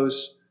of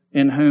those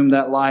in whom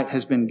that light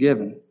has been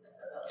given.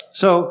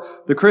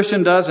 So the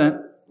Christian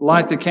doesn't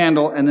light the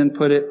candle and then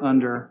put it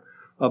under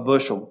a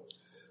bushel.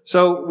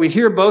 So we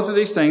hear both of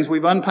these things.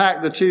 We've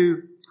unpacked the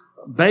two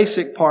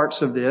basic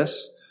parts of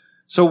this.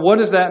 So what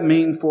does that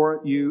mean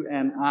for you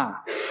and I?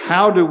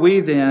 How do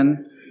we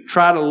then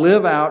try to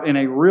live out in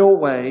a real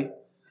way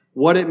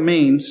what it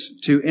means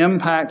to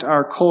impact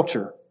our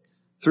culture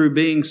through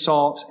being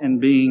salt and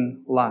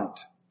being light?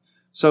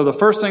 So the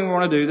first thing we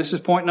want to do, this is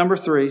point number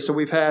 3. So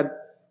we've had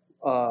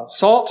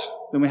salt,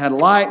 then we had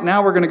light.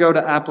 Now we're going to go to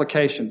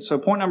application. So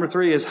point number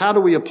 3 is how do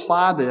we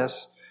apply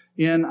this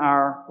in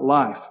our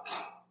life?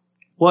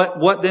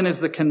 What then is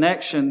the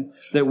connection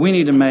that we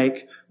need to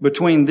make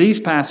between these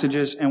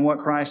passages and what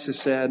Christ has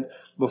said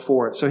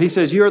before it? So he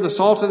says, you are the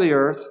salt of the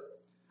earth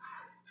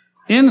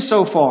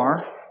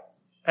insofar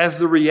as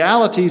the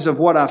realities of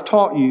what I've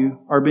taught you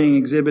are being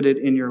exhibited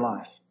in your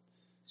life.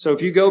 So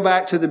if you go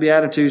back to the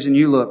Beatitudes and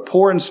you look,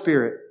 poor in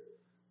spirit,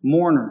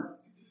 mourner,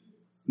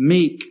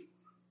 meek,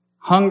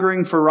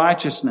 hungering for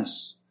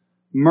righteousness,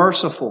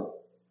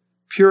 merciful,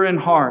 pure in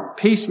heart,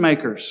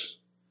 peacemakers,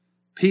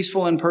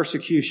 peaceful in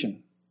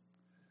persecution.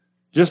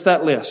 Just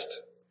that list.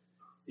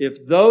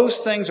 If those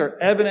things are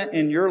evident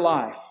in your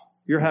life,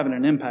 you're having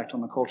an impact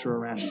on the culture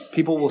around you.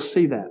 People will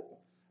see that,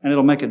 and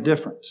it'll make a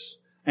difference,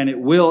 and it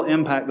will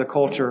impact the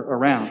culture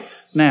around.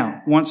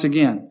 Now, once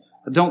again,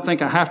 I don't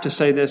think I have to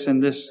say this in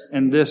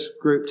this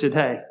group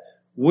today.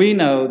 We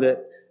know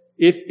that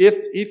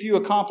if you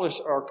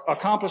are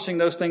accomplishing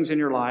those things in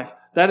your life,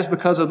 that is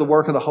because of the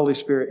work of the Holy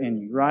Spirit in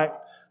you, right?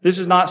 This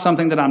is not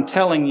something that I'm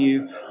telling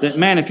you that,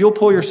 man, if you'll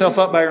pull yourself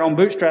up by your own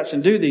bootstraps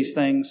and do these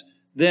things,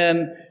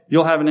 then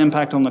you'll have an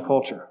impact on the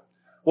culture.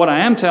 What I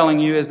am telling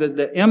you is that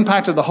the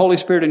impact of the Holy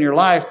Spirit in your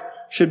life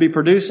should be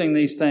producing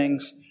these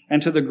things.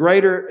 And to the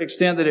greater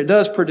extent that it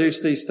does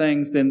produce these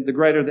things, then the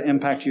greater the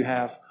impact you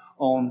have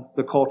on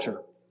the culture.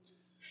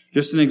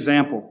 Just an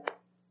example.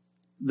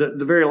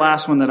 The very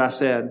last one that I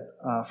said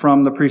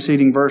from the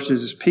preceding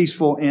verses is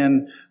peaceful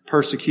in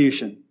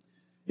persecution.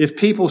 If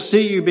people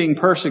see you being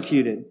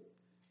persecuted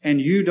and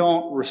you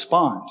don't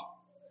respond,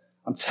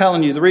 I'm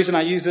telling you, the reason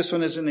I use this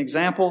one as an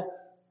example,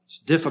 it's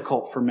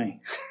difficult for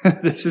me.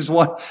 This is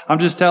what I'm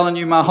just telling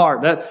you my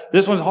heart.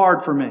 This one's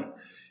hard for me.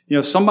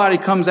 Somebody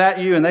comes at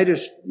you and they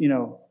just,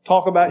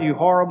 talk about you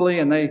horribly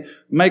and they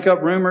make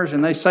up rumors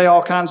and they say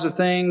all kinds of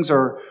things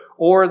or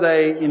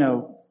they,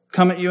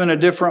 come at you in a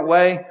different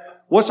way.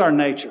 What's our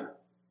nature?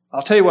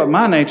 I'll tell you what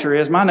my nature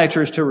is. My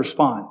nature is to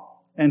respond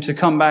and to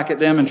come back at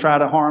them and try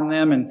to harm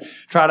them and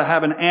try to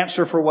have an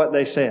answer for what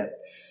they said.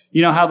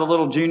 You know how the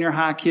little junior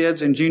high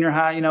kids in junior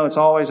high, it's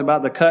always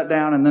about the cut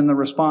down and then the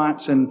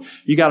response and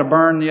you got to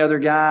burn the other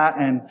guy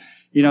and,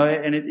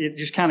 and it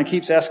just kind of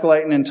keeps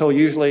escalating until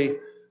usually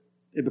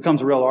it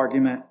becomes a real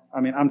argument. I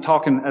mean, I'm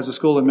talking as a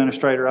school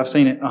administrator. I've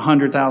seen it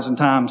 100,000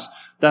 times.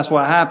 That's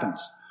what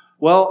happens.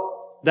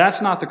 Well,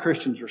 that's not the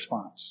Christian's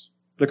response.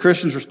 The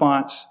Christian's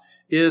response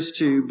is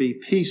to be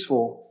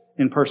peaceful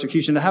in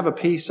persecution, to have a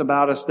peace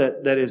about us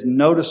that is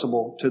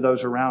noticeable to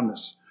those around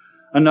us.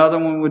 Another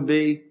one would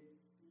be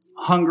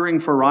hungering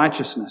for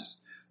righteousness.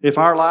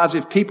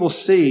 If people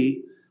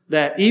see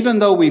that even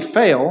though we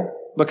fail,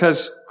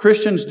 because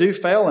Christians do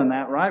fail in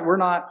that, right?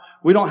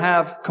 We don't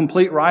have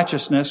complete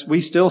righteousness.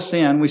 We still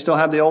sin. We still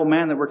have the old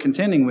man that we're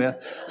contending with.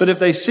 But if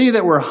they see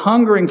that we're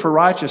hungering for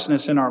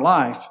righteousness in our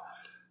life,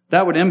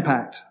 that would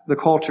impact the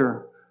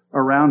culture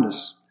around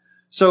us.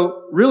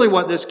 So really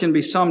what this can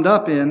be summed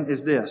up in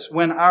is this.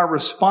 When our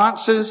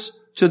responses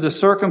to the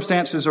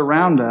circumstances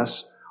around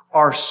us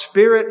are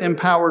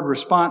Spirit-empowered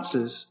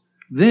responses,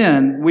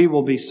 then we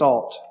will be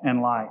salt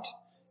and light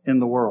in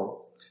the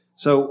world.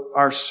 So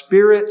our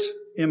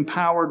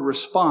Spirit-empowered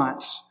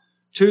response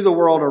to the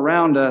world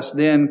around us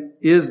then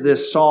is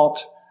this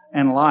salt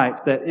and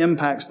light that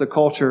impacts the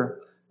culture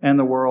and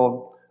the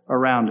world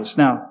around us.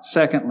 Now,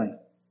 secondly,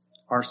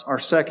 our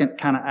second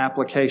kind of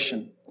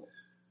application.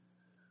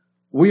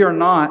 We are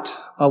not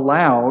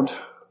allowed,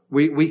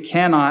 we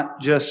cannot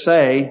just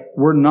say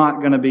we're not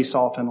going to be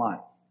salt and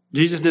light.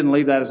 Jesus didn't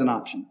leave that as an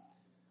option.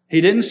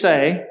 He didn't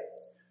say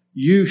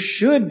you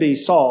should be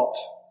salt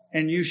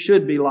and you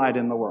should be light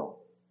in the world.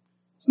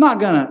 It's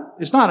not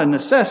a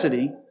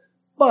necessity,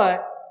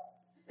 but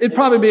it'd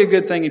probably be a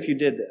good thing if you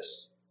did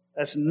this.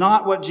 That's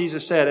not what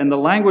Jesus said, and the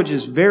language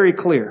is very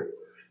clear.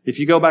 If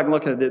you go back and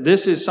look at it,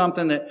 this is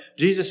something that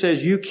Jesus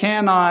says you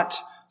cannot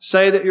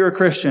say that you're a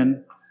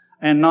Christian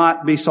and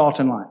not be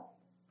salt and light.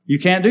 You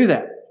can't do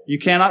that. You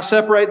cannot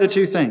separate the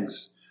two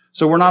things.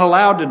 So we're not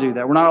allowed to do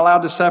that. We're not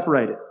allowed to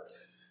separate it.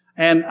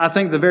 And I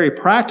think the very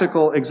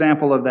practical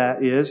example of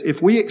that is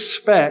if we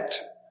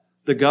expect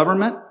the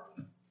government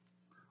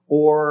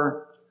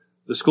or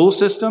the school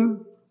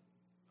system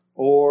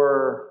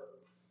or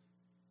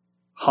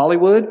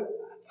Hollywood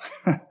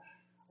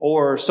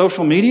or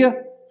social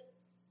media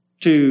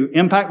to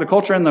impact the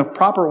culture in the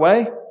proper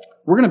way,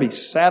 we're going to be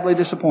sadly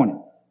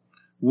disappointed.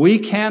 We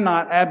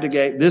cannot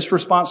abdicate this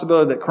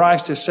responsibility that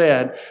Christ has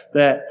said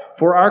that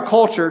for our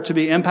culture to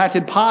be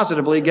impacted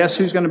positively, guess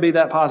who's going to be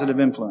that positive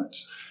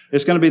influence?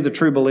 It's going to be the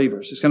true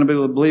believers. It's going to be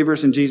the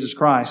believers in Jesus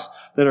Christ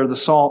that are the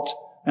salt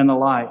and the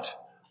light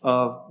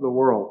of the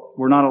world.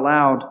 We're not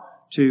allowed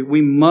to,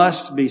 we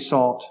must be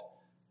salt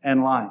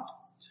and light.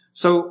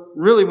 So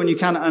really when you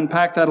kind of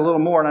unpack that a little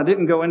more, and I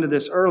didn't go into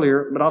this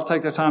earlier, but I'll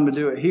take the time to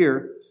do it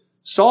here.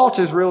 Salt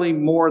is really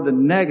more the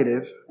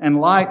negative and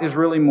light is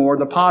really more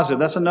the positive.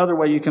 That's another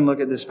way you can look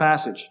at this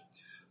passage.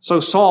 So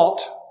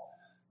salt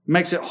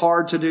makes it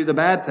hard to do the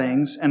bad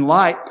things and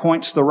light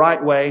points the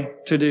right way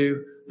to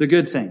do the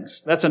good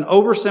things. That's an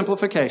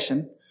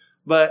oversimplification,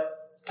 but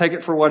take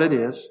it for what it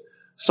is.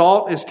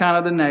 Salt is kind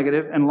of the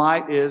negative and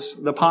light is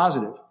the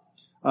positive.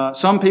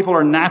 Some people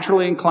are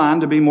naturally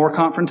inclined to be more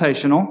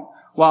confrontational,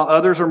 while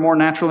others are more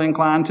naturally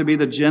inclined to be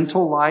the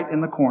gentle light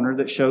in the corner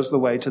that shows the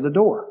way to the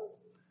door.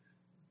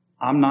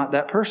 I'm not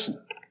that person.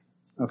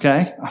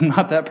 Okay? I'm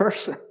not that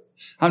person.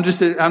 I'm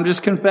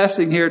just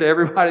confessing here to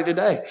everybody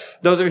today.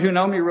 Those of you who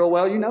know me real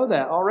well, you know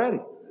that already.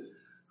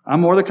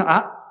 I'm more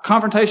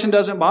confrontation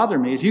doesn't bother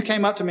me. If you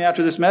came up to me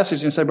after this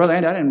message and said, Brother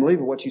Andy, I didn't believe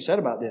what you said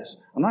about this,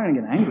 I'm not going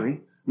to get angry.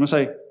 I'm going to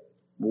say,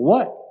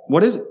 what?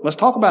 What is it? Let's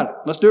talk about it.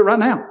 Let's do it right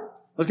now.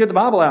 Let's get the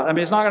Bible out. I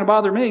mean, it's not going to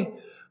bother me.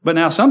 But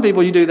now some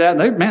people, you do that, and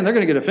they're going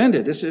to get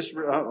offended. It's just,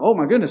 oh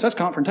my goodness, that's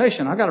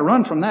confrontation. I got to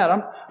run from that.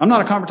 I'm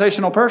not a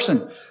confrontational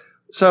person.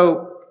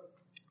 So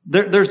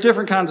there's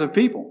different kinds of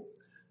people.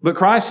 But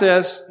Christ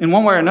says, in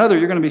one way or another,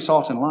 you're going to be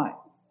salt and light.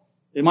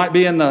 It might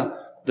be in the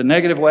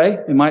negative way.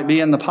 It might be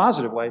in the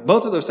positive way.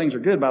 Both of those things are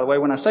good, by the way.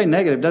 When I say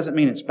negative, it doesn't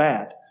mean it's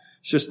bad.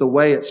 It's just the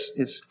way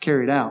it's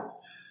carried out.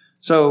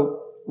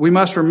 So we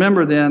must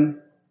remember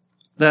then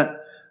that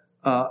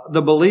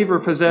the believer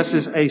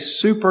possesses a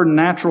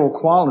supernatural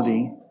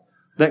quality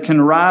that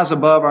can rise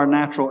above our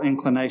natural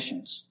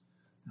inclinations.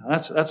 Now,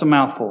 that's a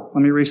mouthful.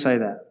 Let me re-say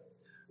that.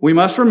 We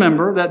must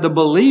remember that the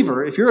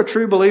believer, if you're a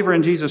true believer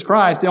in Jesus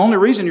Christ, the only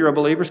reason you're a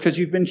believer is because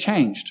you've been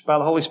changed by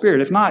the Holy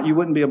Spirit. If not, you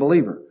wouldn't be a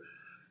believer.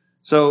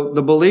 So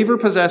the believer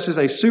possesses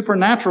a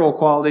supernatural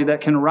quality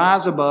that can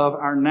rise above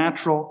our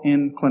natural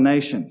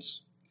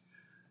inclinations.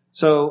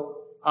 So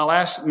I'll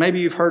ask,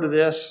 maybe you've heard of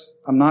this.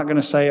 I'm not going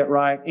to say it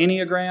right.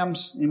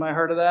 Enneagrams. Anybody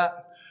heard of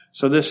that?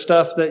 So this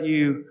stuff that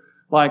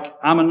like,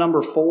 I'm a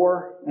number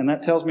 4, and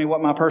that tells me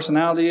what my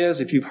personality is.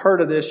 If you've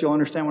heard of this, you'll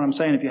understand what I'm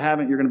saying. If you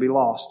haven't, you're going to be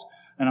lost.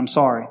 And I'm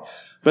sorry.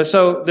 But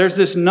so there's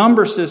this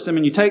number system,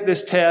 and you take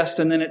this test,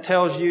 and then it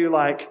tells you,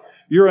 like,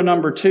 you're a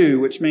number 2,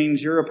 which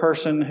means you're a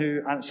person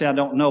who, I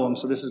don't know them,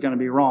 so this is going to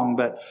be wrong,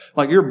 but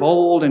like you're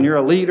bold, and you're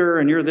a leader,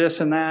 and you're this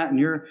and that, and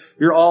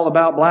you're all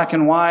about black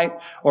and white,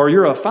 or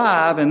you're a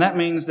 5, and that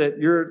means that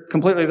you're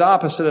completely the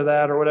opposite of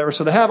that, or whatever.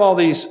 So they have all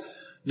these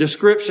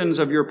descriptions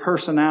of your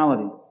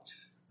personality.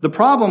 The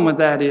problem with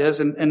that is,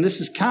 and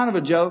this is kind of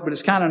a joke, but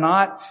it's kind of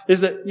not,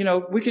 is that,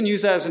 we can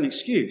use that as an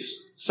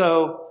excuse.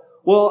 So,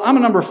 well, I'm a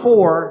number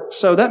 4,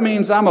 so that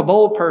means I'm a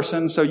bold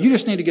person, so you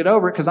just need to get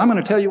over it because I'm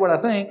going to tell you what I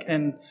think,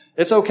 and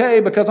it's okay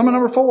because I'm a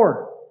number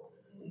 4.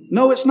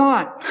 No, it's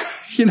not.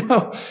 You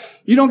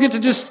don't get to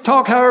just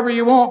talk however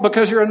you want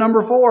because you're a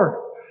number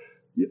 4.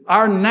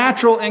 Our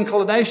natural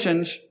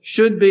inclinations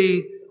should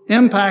be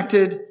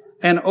impacted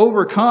and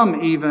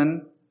overcome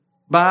even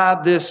by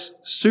this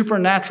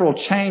supernatural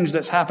change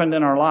that's happened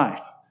in our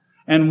life.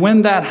 And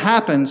when that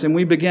happens and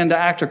we begin to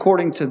act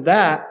according to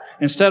that,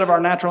 instead of our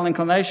natural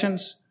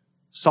inclinations,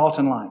 salt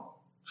and light.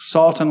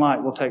 Salt and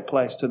light will take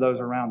place to those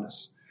around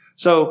us.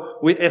 So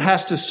it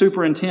has to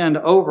superintend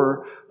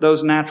over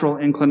those natural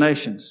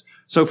inclinations.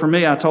 So for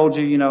me, I told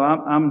you,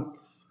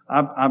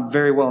 I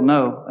very well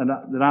know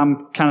that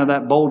I'm kind of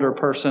that bolder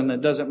person that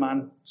doesn't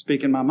mind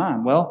speaking my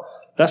mind. Well,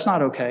 that's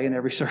not okay in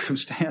every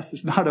circumstance.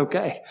 It's not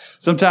okay.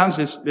 Sometimes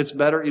it's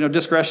better,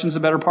 discretion's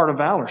the better part of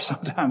valor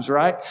sometimes,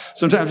 right?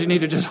 Sometimes you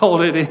need to just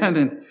hold it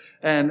in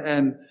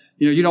and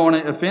you don't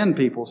want to offend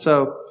people.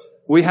 So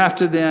we have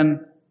to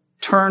then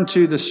turn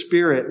to the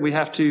Spirit. We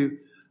have to,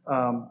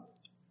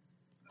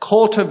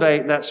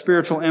 cultivate that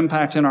spiritual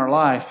impact in our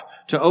life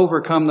to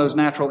overcome those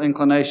natural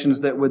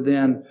inclinations that would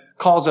then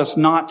cause us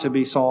not to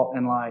be salt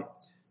and light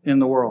in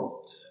the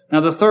world. Now,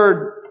 the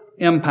third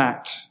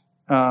impact,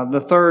 the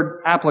third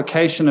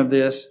application of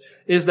this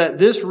is that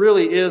this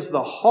really is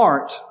the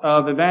heart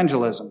of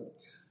evangelism.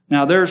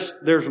 Now,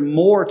 there's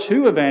more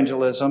to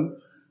evangelism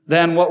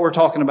than what we're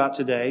talking about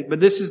today, but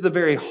this is the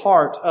very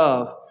heart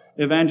of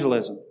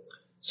evangelism.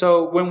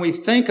 So when we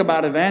think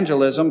about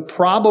evangelism,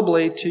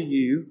 probably to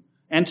you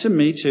and to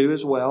me too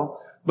as well,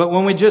 but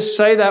when we just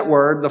say that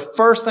word, the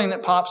first thing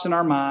that pops in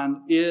our mind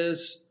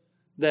is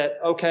that,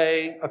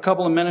 okay, a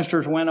couple of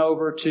ministers went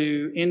over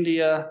to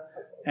India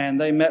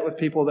and they met with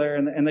people there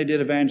and they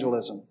did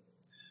evangelism.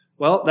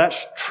 Well,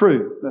 that's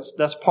true.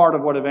 That's part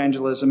of what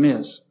evangelism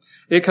is.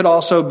 It could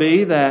also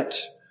be that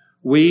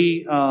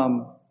we,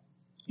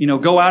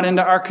 go out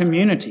into our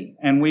community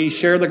and we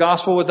share the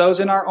gospel with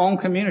those in our own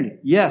community.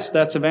 Yes,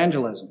 that's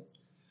evangelism.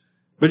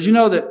 But you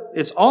know that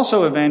it's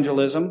also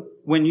evangelism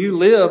when you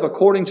live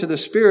according to the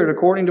Spirit,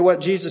 according to what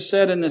Jesus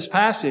said in this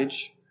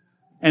passage,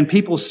 and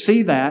people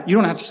see that. You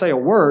don't have to say a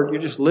word.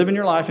 You're just living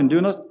your life and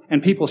doing it.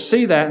 And people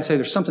see that and say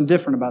there's something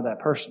different about that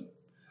person.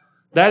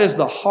 That is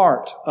the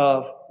heart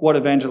of what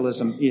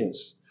evangelism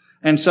is.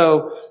 And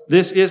so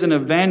this is an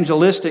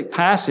evangelistic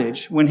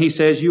passage when he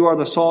says you are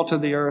the salt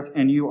of the earth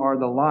and you are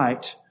the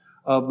light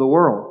of the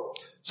world.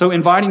 So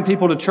inviting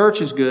people to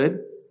church is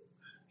good.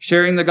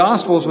 Sharing the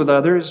Gospels with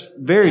others,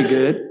 very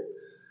good.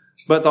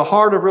 But the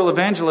heart of real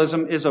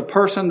evangelism is a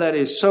person that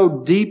is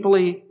so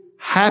deeply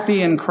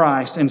happy in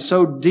Christ and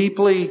so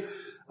deeply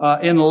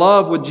in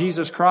love with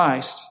Jesus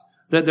Christ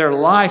that their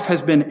life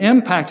has been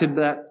impacted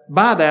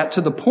by that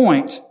to the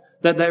point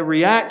that they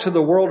react to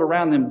the world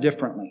around them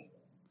differently.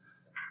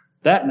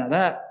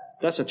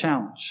 That's a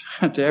challenge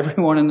to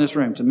everyone in this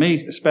room, to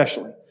me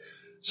especially.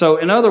 So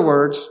in other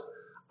words,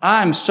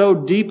 I'm so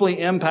deeply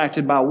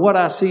impacted by what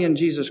I see in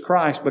Jesus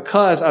Christ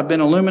because I've been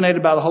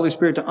illuminated by the Holy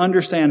Spirit to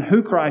understand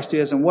who Christ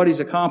is and what He's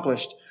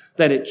accomplished,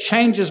 that it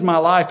changes my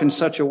life in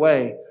such a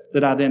way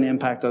that I then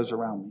impact those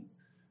around me.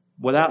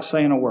 Without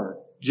saying a word.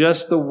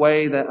 Just the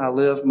way that I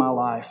live my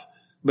life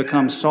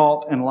becomes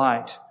salt and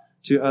light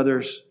to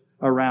others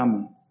around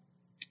me.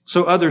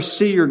 So others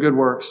see your good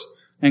works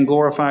and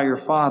glorify your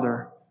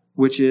Father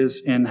which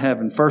is in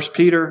heaven. 1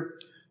 Peter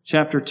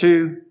chapter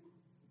 2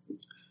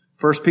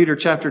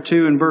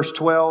 and verse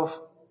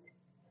 12.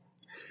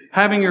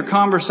 Having your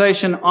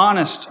conversation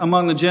honest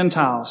among the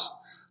Gentiles,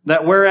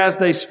 that whereas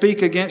they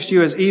speak against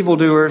you as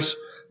evildoers,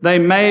 they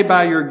may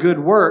by your good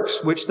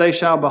works, which they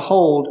shall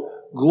behold,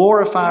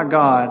 glorify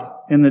God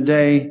in the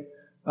day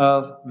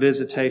of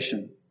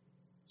visitation.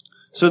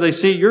 So they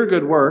see your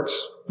good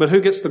works, but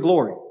who gets the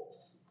glory?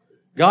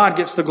 God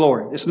gets the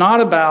glory. It's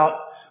not about,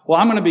 well,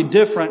 I'm going to be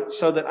different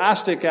so that I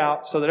stick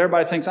out, so that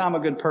everybody thinks I'm a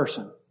good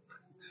person.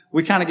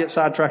 We kind of get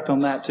sidetracked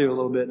on that too a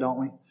little bit, don't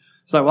we?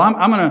 It's like, well,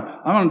 I'm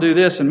going to do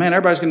this, and man,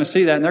 everybody's going to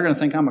see that, and they're going to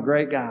think I'm a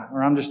great guy,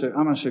 or I'm just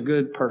a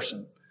good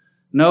person.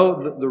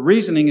 No, the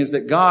reasoning is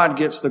that God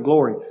gets the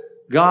glory.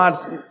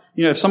 God's,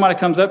 if somebody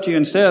comes up to you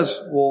and says,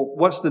 well,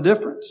 what's the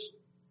difference?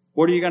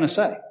 What are you going to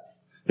say?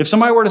 If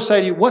somebody were to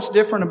say to you, what's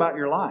different about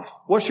your life?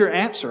 What's your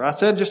answer? I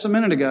said just a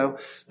minute ago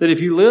that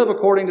if you live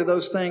according to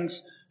those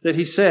things that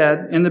He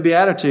said in the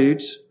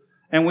Beatitudes,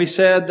 and we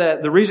said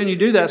that the reason you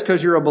do that is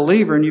because you're a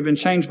believer and you've been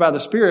changed by the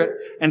Spirit,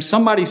 and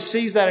somebody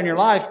sees that in your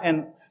life,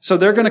 and so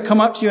they're going to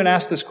come up to you and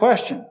ask this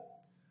question.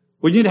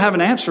 We need to have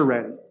an answer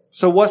ready.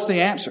 So what's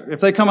the answer?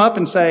 If they come up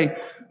and say,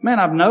 man,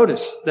 I've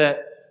noticed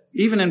that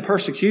even in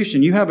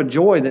persecution, you have a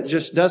joy that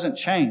just doesn't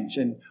change.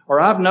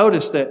 Or I've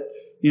noticed that,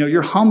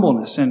 your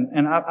humbleness,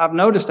 and I've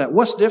noticed that.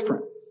 What's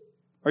different?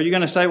 Are you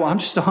going to say, well, I'm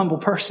just a humble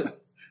person?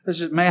 That's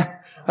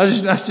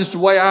just the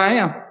way I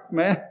am,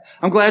 man.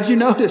 I'm glad you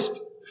noticed.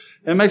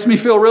 It makes me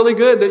feel really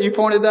good that you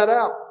pointed that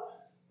out.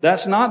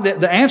 That's not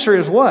the answer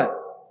is what?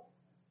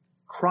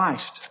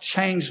 Christ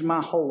changed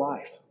my whole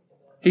life.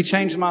 He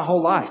changed my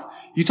whole life.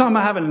 You talking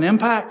about having an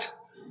impact?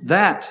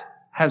 That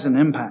has an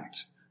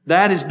impact.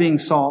 That is being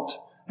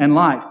salt and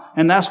light.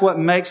 And that's what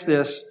makes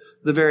this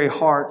the very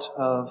heart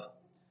of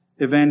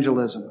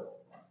evangelism.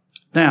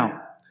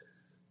 Now,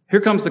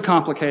 here comes the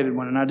complicated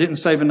one, and I didn't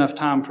save enough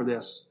time for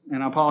this,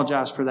 and I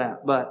apologize for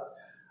that. But,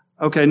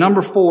 okay,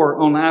 number 4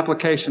 on the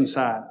application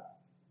side.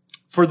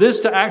 For this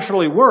to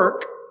actually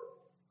work,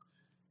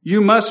 you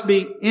must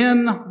be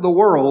in the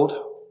world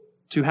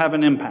to have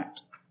an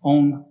impact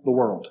on the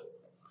world.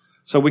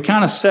 So we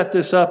kind of set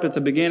this up at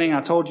the beginning.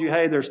 I told you,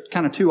 hey, there's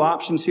kind of two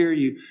options here.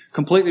 You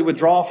completely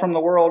withdraw from the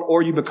world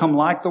or you become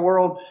like the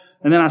world.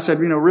 And then I said,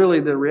 really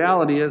the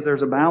reality is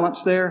there's a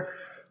balance there.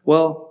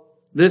 Well,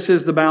 this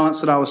is the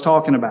balance that I was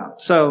talking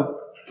about.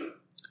 So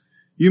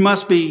you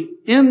must be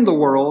in the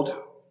world,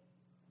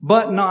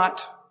 but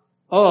not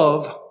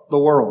of the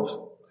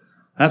world.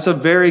 That's a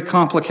very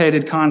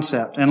complicated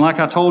concept. And like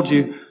I told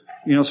you,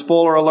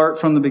 spoiler alert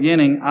from the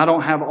beginning, I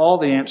don't have all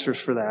the answers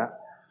for that.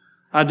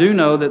 I do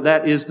know that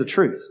that is the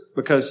truth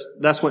because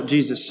that's what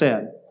Jesus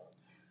said.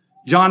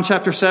 John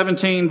chapter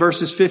 17,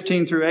 verses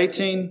 15 through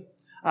 18.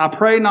 I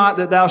pray not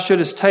that thou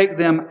shouldest take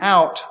them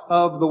out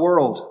of the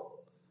world,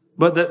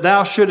 but that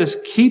thou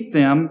shouldest keep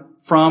them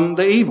from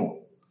the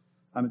evil.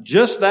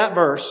 Just that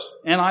verse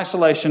in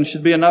isolation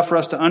should be enough for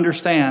us to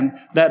understand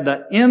that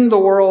the in the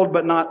world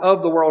but not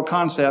of the world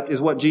concept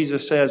is what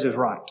Jesus says is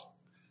right.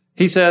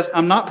 He says,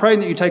 I'm not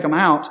praying that you take them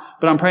out,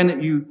 but I'm praying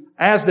that you,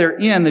 as they're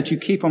in, that you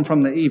keep them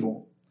from the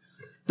evil.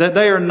 That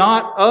they are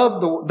not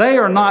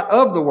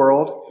of the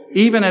world,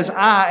 even as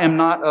I am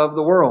not of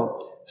the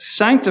world.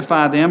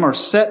 Sanctify them or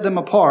set them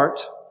apart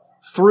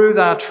through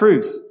thy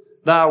truth.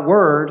 Thy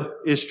word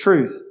is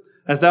truth.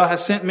 As thou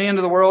hast sent me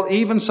into the world,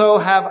 even so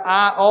have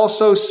I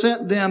also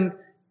sent them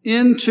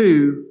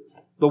into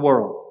the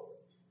world.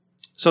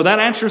 So that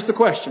answers the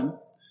question.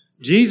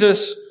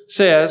 Jesus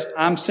says,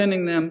 I'm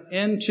sending them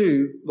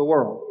into the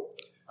world.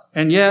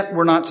 And yet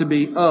we're not to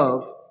be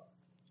of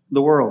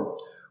the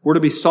world. We're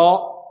to be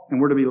salt and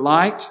we're to be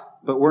light,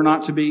 but we're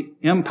not to be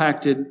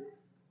impacted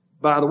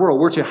by the world.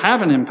 We're to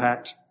have an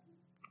impact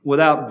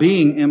without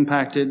being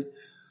impacted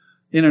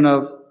in and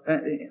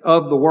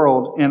of the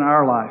world in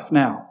our life.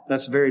 Now,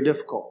 that's very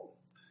difficult.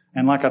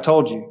 And like I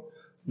told you,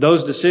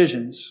 those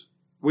decisions,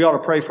 we ought to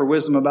pray for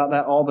wisdom about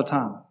that all the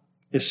time,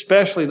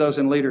 especially those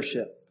in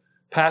leadership.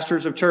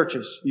 Pastors of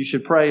churches, you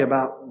should pray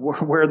about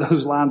where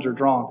those lines are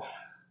drawn.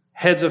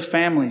 Heads of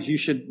families, you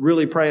should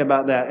really pray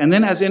about that. And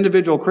then as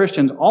individual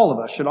Christians, all of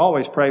us should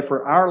always pray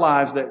for our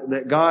lives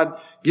that God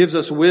gives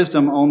us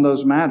wisdom on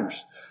those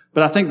matters.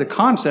 But I think the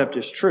concept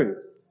is true.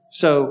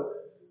 So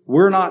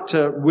we're not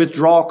to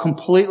withdraw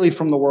completely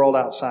from the world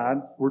outside.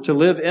 We're to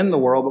live in the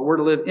world, but we're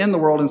to live in the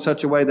world in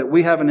such a way that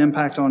we have an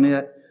impact on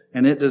it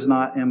and it does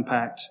not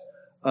impact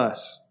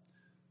us.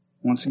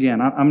 Once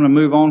again, I'm going to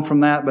move on from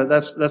that, but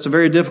that's a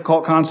very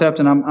difficult concept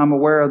and I'm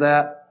aware of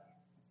that.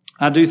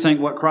 I do think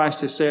what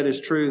Christ has said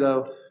is true,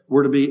 though.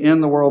 We're to be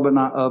in the world, but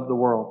not of the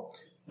world.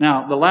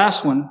 Now, the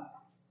last one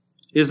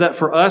is that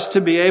for us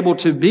to be able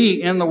to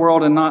be in the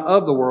world and not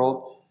of the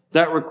world,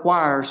 that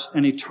requires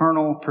an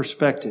eternal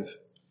perspective.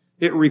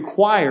 It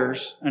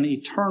requires an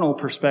eternal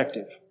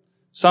perspective,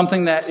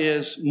 something that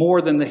is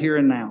more than the here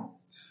and now.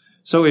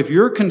 So if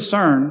your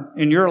concern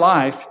in your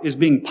life is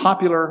being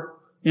popular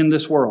in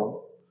this world,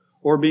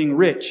 or being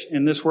rich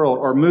in this world,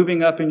 or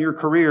moving up in your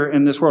career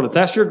in this world, if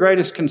that's your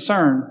greatest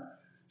concern,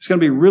 it's going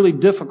to be really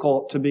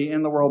difficult to be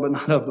in the world but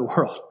not of the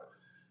world.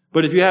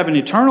 But if you have an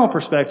eternal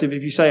perspective,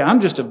 if you say, I'm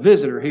just a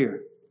visitor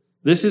here,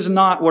 this is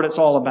not what it's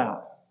all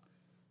about.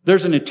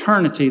 There's an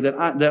eternity that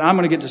I'm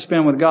going to get to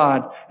spend with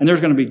God, and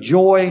there's going to be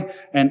joy,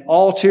 and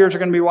all tears are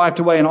going to be wiped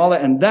away, and all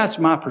that, and that's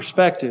my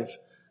perspective.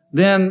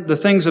 Then the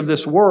things of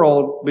this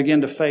world begin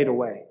to fade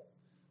away.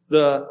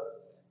 The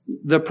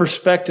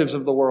perspectives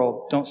of the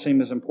world don't seem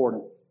as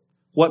important.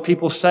 What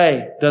people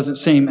say doesn't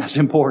seem as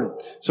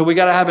important. So we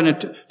got to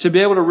have to be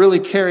able to really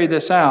carry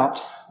this out,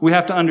 we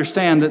have to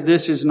understand that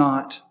this is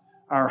not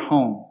our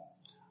home.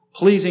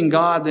 Pleasing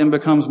God then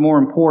becomes more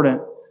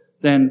important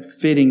than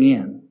fitting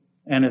in.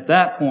 And at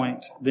that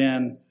point,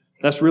 then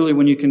that's really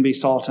when you can be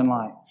salt and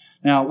light.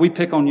 Now, we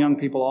pick on young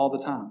people all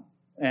the time,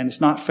 and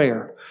it's not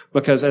fair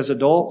because as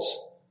adults,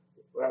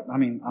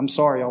 I'm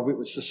sorry,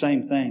 y'all, it's the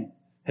same thing.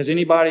 Has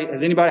anybody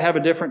have a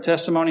different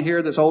testimony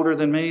here that's older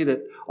than me that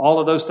all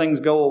of those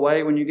things go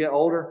away when you get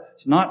older?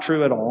 It's not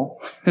true at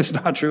all. It's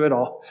not true at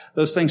all.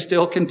 Those things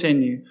still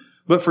continue.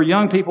 But for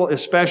young people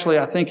especially,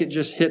 I think it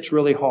just hits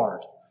really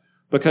hard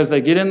because they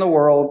get in the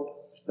world,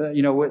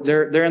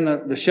 they're in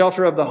the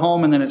shelter of the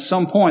home, and then at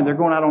some point they're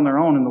going out on their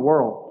own in the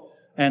world.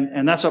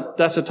 And that's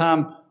a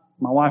time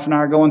my wife and I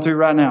are going through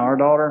right now. Our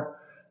daughter,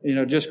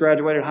 just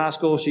graduated high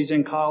school. She's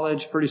in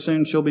college. Pretty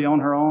soon she'll be on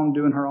her own,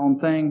 doing her own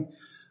thing.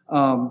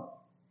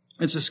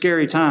 It's a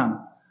scary time.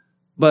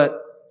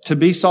 But to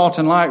be salt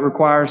and light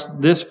requires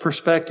this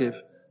perspective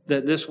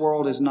that this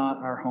world is not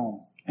our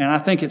home. And I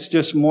think it's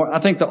just more, I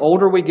think the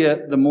older we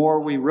get, the more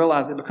we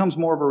realize it becomes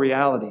more of a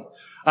reality.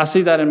 I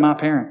see that in my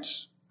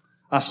parents.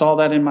 I saw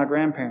that in my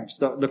grandparents.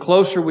 The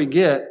closer we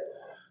get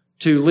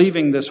to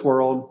leaving this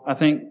world, I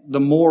think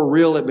the more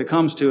real it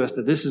becomes to us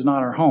that this is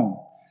not our home.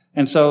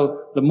 And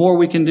so the more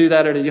we can do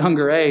that at a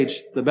younger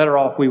age, the better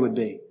off we would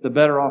be. The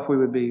better off we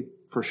would be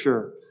for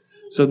sure.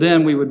 So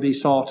then we would be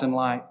salt and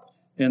light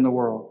in the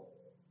world.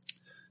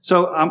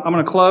 So I'm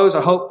going to close. I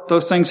hope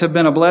those things have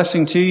been a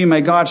blessing to you. May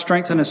God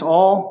strengthen us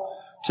all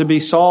to be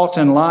salt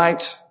and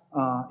light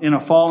in a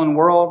fallen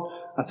world.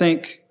 I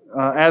think,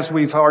 as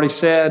we've already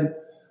said,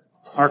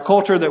 our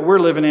culture that we're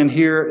living in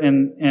here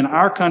in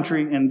our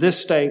country, in this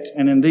state,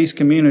 and in these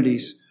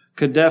communities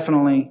could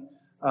definitely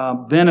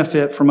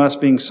benefit from us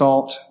being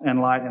salt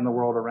and light in the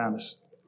world around us.